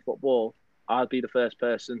ever playing football, I'd be the first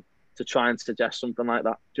person to try and suggest something like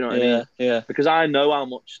that. Do you know what I mean? Yeah. Because I know how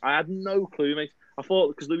much. I had no clue, mate. I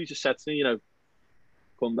thought, because Louis just said to me, you know,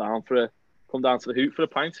 come down to the Hoot for a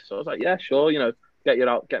pint. So I was like, yeah, sure, you know, get me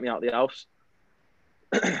out of the house.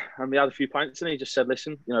 And we had a few pints, and he just said,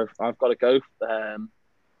 listen, you know, I've got to go.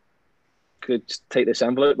 Could just take this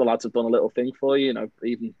envelope. The lads have done a little thing for you, you know,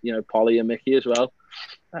 even, you know, Polly and Mickey as well.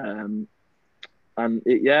 I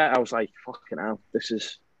was like, fucking hell, this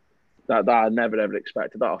is that I never ever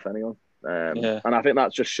expected that off anyone. And I think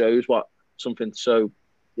that just shows what something so.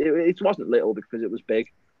 It wasn't little because it was big,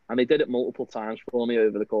 and they did it multiple times for me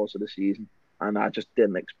over the course of the season, and I just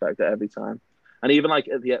didn't expect it every time. And even like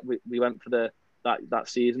at the we went for that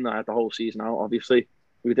season. I had the whole season out. Obviously,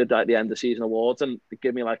 we did that at the end of season awards, and they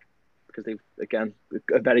give me like, because they again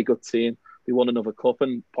a very good team. We won another cup,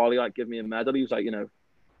 and Polly like give me a medal. He was like, you know,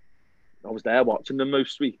 I was there watching them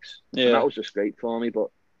most weeks, and that was just great for me. But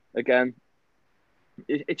again,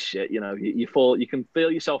 it's shit. You know, you can feel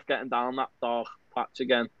yourself getting down that dark patch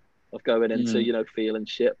again of going into, you know, feeling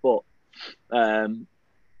shit. But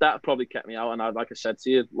that probably kept me out. And like I said to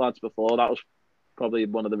you lads before, that was probably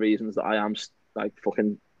one of the reasons that I am like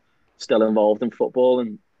fucking still involved in football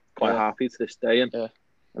and quite happy to this day. And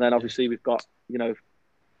And then obviously we've got, and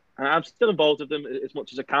I'm still involved with them as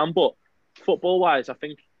much as I can. But football-wise, I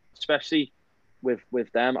think, especially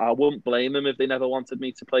with them, I wouldn't blame them if they never wanted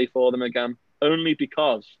me to play for them again, only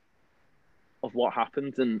because of what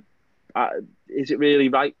happened. And is it really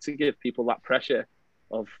right to give people that pressure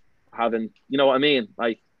of having, you know what I mean?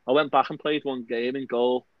 Like, I went back and played one game in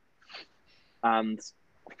goal, and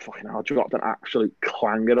fucking hell, I dropped an absolute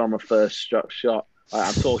clanger on the first shot.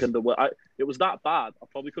 I'm talking it was that bad. I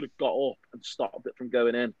probably could have got up and stopped it from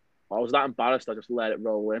going in. I was that embarrassed. I just let it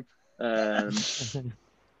roll in.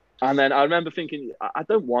 And then I remember thinking, I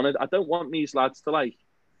don't want it. I don't want these lads to like.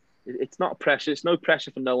 It's not pressure. It's no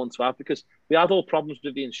pressure for no one to have, because we had all problems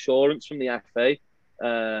with the insurance from the FA.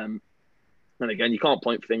 And again, you can't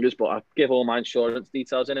point fingers, but I give all my insurance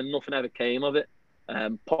details in, and nothing ever came of it.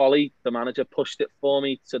 Polly, the manager, pushed it for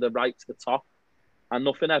me to the right, to the top, and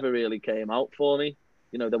nothing ever really came out for me.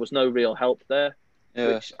 There was no real help there.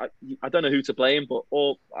 Yeah. Which I don't know who to blame, but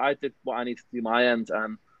I did what I needed to do my end,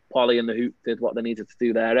 and Polly and the Hoop did what they needed to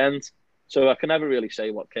do their end. So I can never really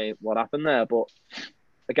say what happened there. But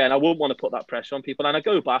again, I wouldn't want to put that pressure on people. And I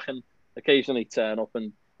go back and occasionally turn up,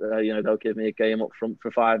 and they'll give me a game up front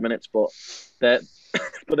for 5 minutes. But they're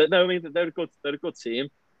a good team,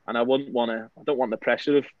 and I don't want the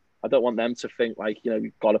pressure of. I don't want them to think like,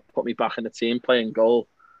 you've got to put me back in the team playing goal.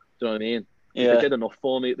 Do you know what I mean? Yeah. They did enough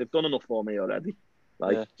for me. They've done enough for me already.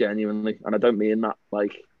 Genuinely, and I don't mean that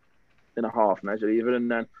like in a half measure either.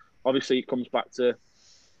 And then obviously it comes back to,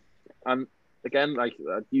 and again, like,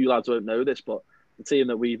 you lads won't know this, but the team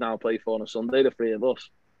that we now play for on a Sunday, the three of us,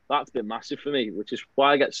 that's been massive for me, which is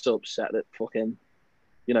why I get so upset that fucking,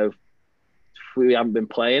 we haven't been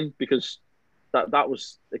playing, because that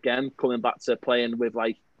was, again, coming back to playing with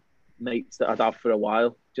like mates that I'd had for a while.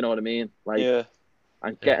 Do you know what I mean? Like, Yeah.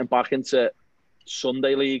 And getting back into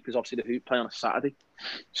Sunday league, because obviously the Hoop play on a Saturday,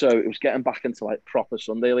 so it was getting back into like proper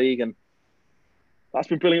Sunday league, and that's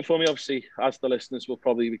been brilliant for me. Obviously, as the listeners will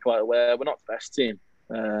probably be quite aware, we're not the best team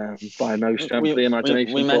by no stretch of the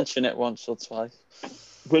imagination. We mention it once or twice.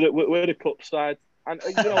 We're the cup side, and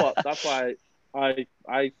you know what? That's why I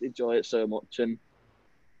enjoy it so much. And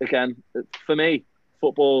again, for me,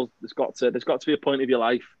 football, there's got to be a point of your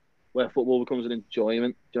life where football becomes an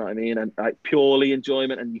enjoyment. Do you know what I mean? And like purely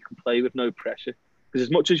enjoyment, and you can play with no pressure. Because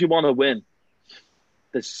as much as you want to win,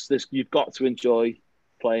 this you've got to enjoy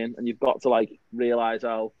playing, and you've got to like realize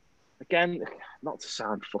how, again, not to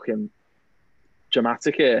sound fucking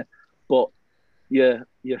dramatic here, but you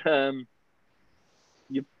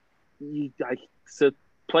like, to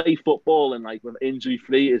play football and like with injury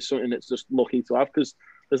free is something that's just lucky to have, because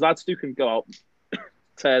there's lads who can go out,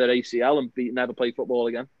 tear their ACL and never play football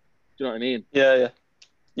again. Do you know what I mean? Yeah.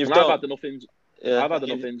 I've had enough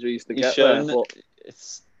injuries to get there, but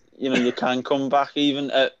it's you can come back even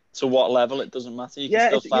to what level, it doesn't matter. You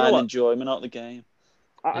can still find enjoyment out of the game.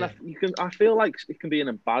 I feel like it can be an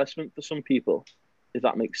embarrassment for some people, if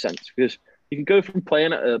that makes sense, because you can go from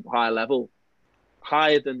playing at a high level,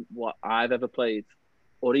 higher than what I've ever played,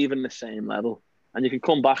 or even the same level, and you can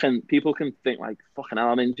come back and people can think like, fucking hell,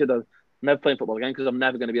 I'm injured, I'm never playing football again because I'm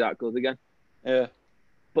never going to be that good again. Yeah.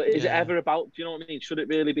 But is it ever about, do you know what I mean? Should it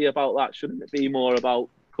really be about that? Shouldn't it be more about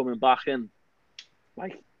coming back and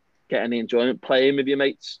like getting the enjoyment, playing with your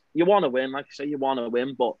mates? You want to win, like you say, you want to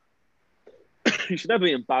win, but you should never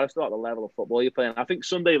be embarrassed about the level of football you're playing. I think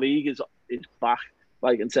Sunday League is back,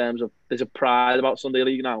 like in terms of, there's a pride about Sunday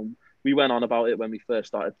League now. We went on about it when we first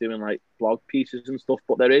started doing like blog pieces and stuff,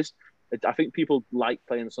 but there is, I think people like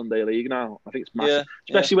playing the Sunday League now. I think it's massive,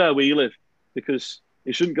 especially where we live, because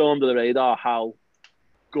it shouldn't go under the radar how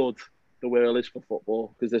good the world is for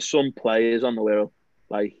football, because there's some players on the world,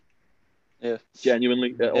 like,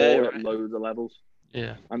 genuinely at loads of levels.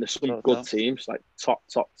 Yeah. And there's some good teams, like top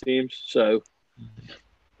teams. So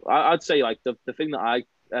I'd say like the thing that I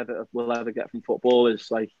will ever get from football is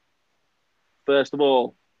like, first of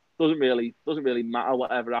all, doesn't really matter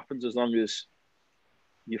whatever happens, as long as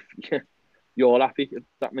you're happy, if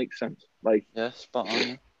that makes sense. Like, spot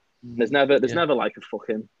on. You've never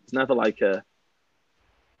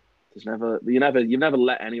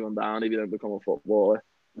let anyone down if you don't become a footballer.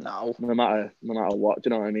 No matter what. Do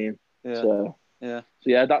you know what I mean? Yeah.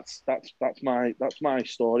 So that's my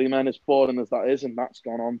story, man. As boring as that is, and that's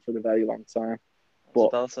gone on for a very long time.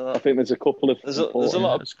 But I think there's a couple of there's a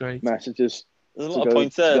lot of messages. There's a lot of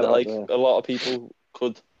points there that like a lot of people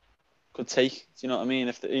could take. Do you know what I mean?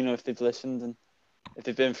 If if they've listened and if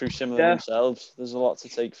they've been through similar themselves, there's a lot to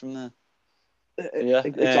take from there.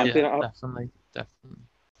 Exactly. Definitely.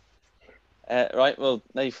 Right, well,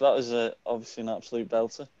 Nath, that was obviously an absolute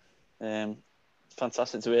belter.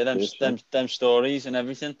 fantastic to hear Cheers, them stories and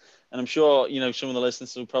everything. And I'm sure, some of the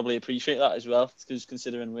listeners will probably appreciate that as well, because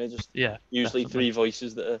considering we're just usually definitely. three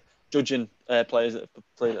voices that are judging players that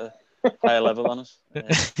have played at a higher level on us.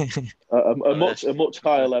 A much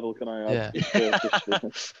higher level, can I add?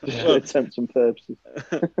 Just for intents and purposes.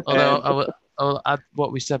 Although I'll add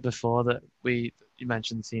what we said before, that you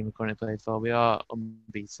mentioned the team we currently played for. We are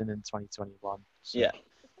unbeaten in 2021. So, Yeah,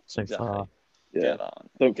 so exactly. far. Yeah,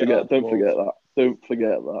 don't forget that. Don't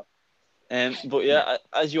forget that. But yeah,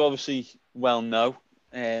 as you obviously well know,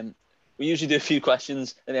 we usually do a few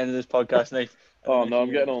questions at the end of this podcast, Nate. Oh no, I'm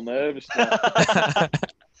getting all nervous now.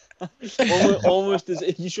 almost as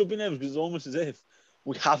if you should be nervous, because it's almost as if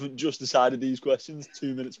we haven't just decided these questions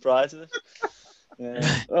 2 minutes prior to this.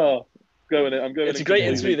 Oh, I'm going. It's a great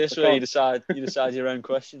interview this way. You decide your own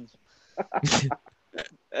questions. Fucking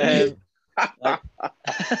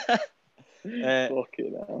hell.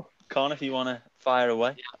 Con, if you want to fire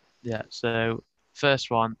away. Yeah. So first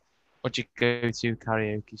one, what's your go-to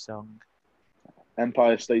karaoke song?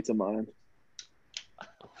 Empire State of Mind.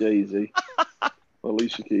 Jay-Z.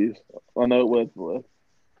 Alicia Keys. I know it word for word.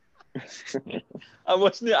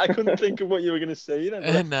 I couldn't think of what you were going to say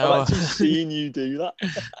then. No. I've actually seen you do that.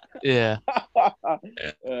 Yeah.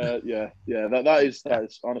 Yeah. That is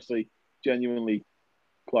honestly, genuinely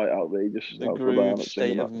quite outrageous. The Groove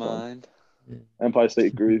State of Mind. Yeah. Empire State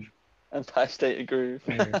of Groove. Empire State of Groove.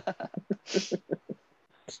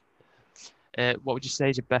 What would you say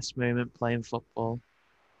is your best moment playing football?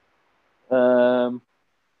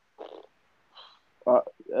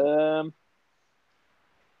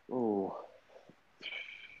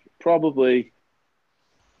 Probably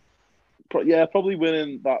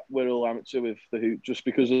winning that Wirral Amateur with the Hoop, just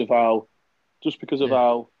because of how shit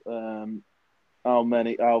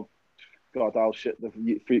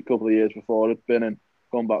the couple of years before had been, and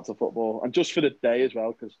gone back to football, and just for the day as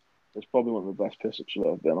well, because it's probably one of the best piss-ups I've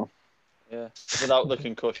ever been on. Yeah, without the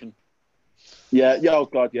concussion. Yeah. Oh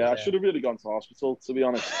God, yeah. I should have really gone to hospital, to be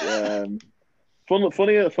honest.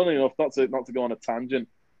 Funny enough, not to go on a tangent,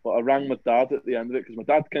 but I rang my dad at the end of it, because my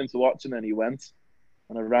dad came to watch and then he went,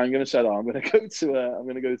 and I rang him and said, I'm going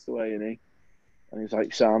to go to A&E, and he's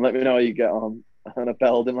like, Sam, let me know how you get on. And I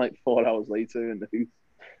belled him like 4 hours later, and he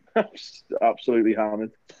was absolutely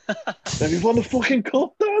hammered. Then we've won the fucking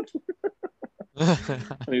cup, Dad.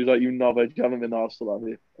 And he was like, you knobhead, you haven't been to hospital, have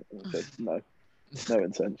you? And I said, no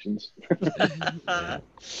intentions.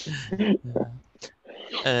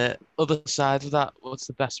 Other side of that, what's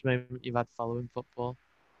the best moment you've had following football?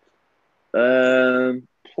 For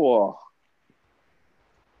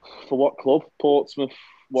what club? Portsmouth,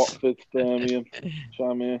 Watford, Birmingham,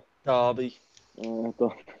 Tranmere, Derby.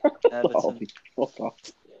 Derby. Fuck off.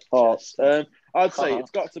 Hearts. I'd say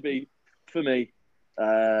it's got to be, for me,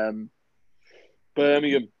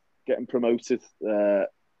 Birmingham getting promoted,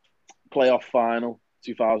 playoff final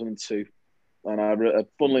 2002. And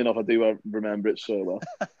funnily enough, I do remember it so well,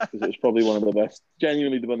 because it was probably one of the best,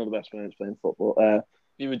 genuinely one of the best moments playing football.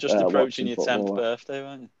 You were just approaching your 10th birthday,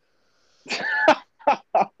 weren't you?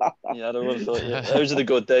 Yeah, I would have thought. Yeah, those are the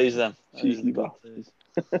good days then. Cheeky bastard.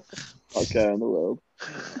 Not care in the world.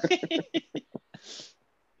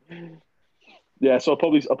 Yeah, so I'll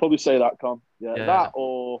probably say that, Con. Yeah, that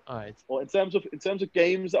or in terms of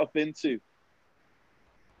games that I've been to,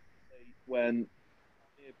 when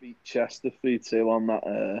beat Chester 3-2 on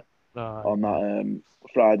that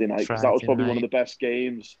Friday night, because that was probably one of the best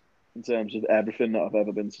games in terms of everything that I've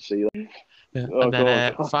ever been to see. Yeah. And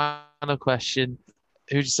then final question: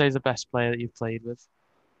 who would you say is the best player that you've played with?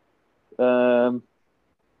 Bearing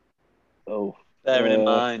in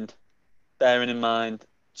mind,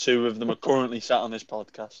 two of them are currently sat on this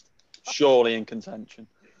podcast, surely in contention.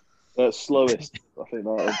 Slowest, I think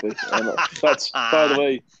that would be. That's, by the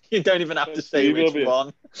way, you don't even have to say which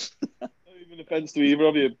one. No even offense to either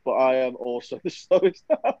of you, but I am also the slowest.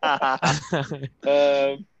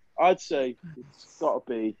 I'd say it's got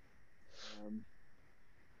to be.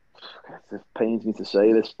 It pains me to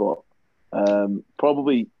say this, but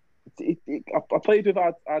probably I played with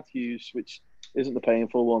Ad Hughes, which isn't the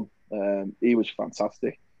painful one. He was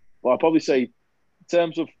fantastic, but I'd probably say, in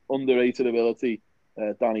terms of underrated ability,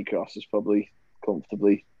 Danny Cross is probably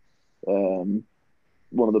comfortably one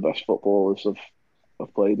of the best footballers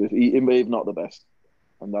I've played with. If not the best,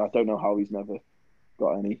 and I don't know how he's never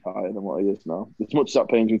got any higher than what he is now. As much as that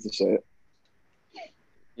pains me to say it.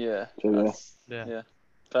 Yeah. So, yeah.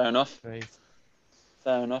 Fair enough. Great.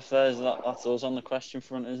 Fair enough. That's us on the question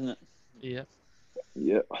front, isn't it? Yeah.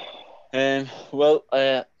 Yeah. Well,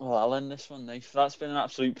 I'll end this one, Nate. That's been an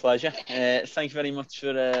absolute pleasure. Thank you very much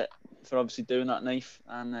for obviously doing that, Nath.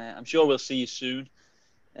 And I'm sure we'll see you soon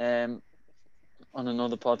on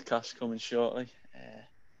another podcast coming shortly.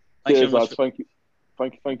 Thanks Cheers, so much. lads.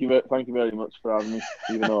 Thank you very much for having me,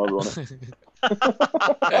 even though I run it.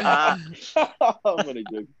 I'm only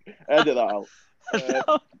joking. Edit that out.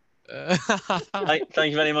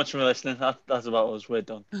 Thank you very much for listening. That's about us. We're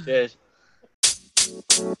done. Cheers.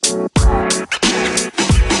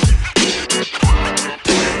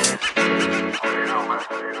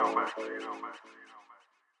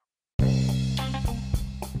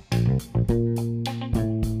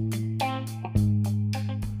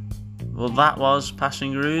 Well, that was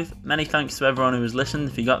Passing Groove. Many thanks to everyone who has listened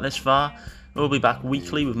if you got this far. We'll be back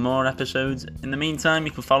weekly with more episodes. In the meantime,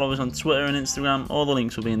 you can follow us on Twitter and Instagram. All the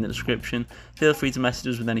links will be in the description. Feel free to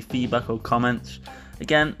message us with any feedback or comments.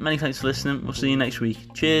 Again, many thanks for listening. We'll see you next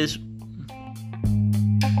week. Cheers.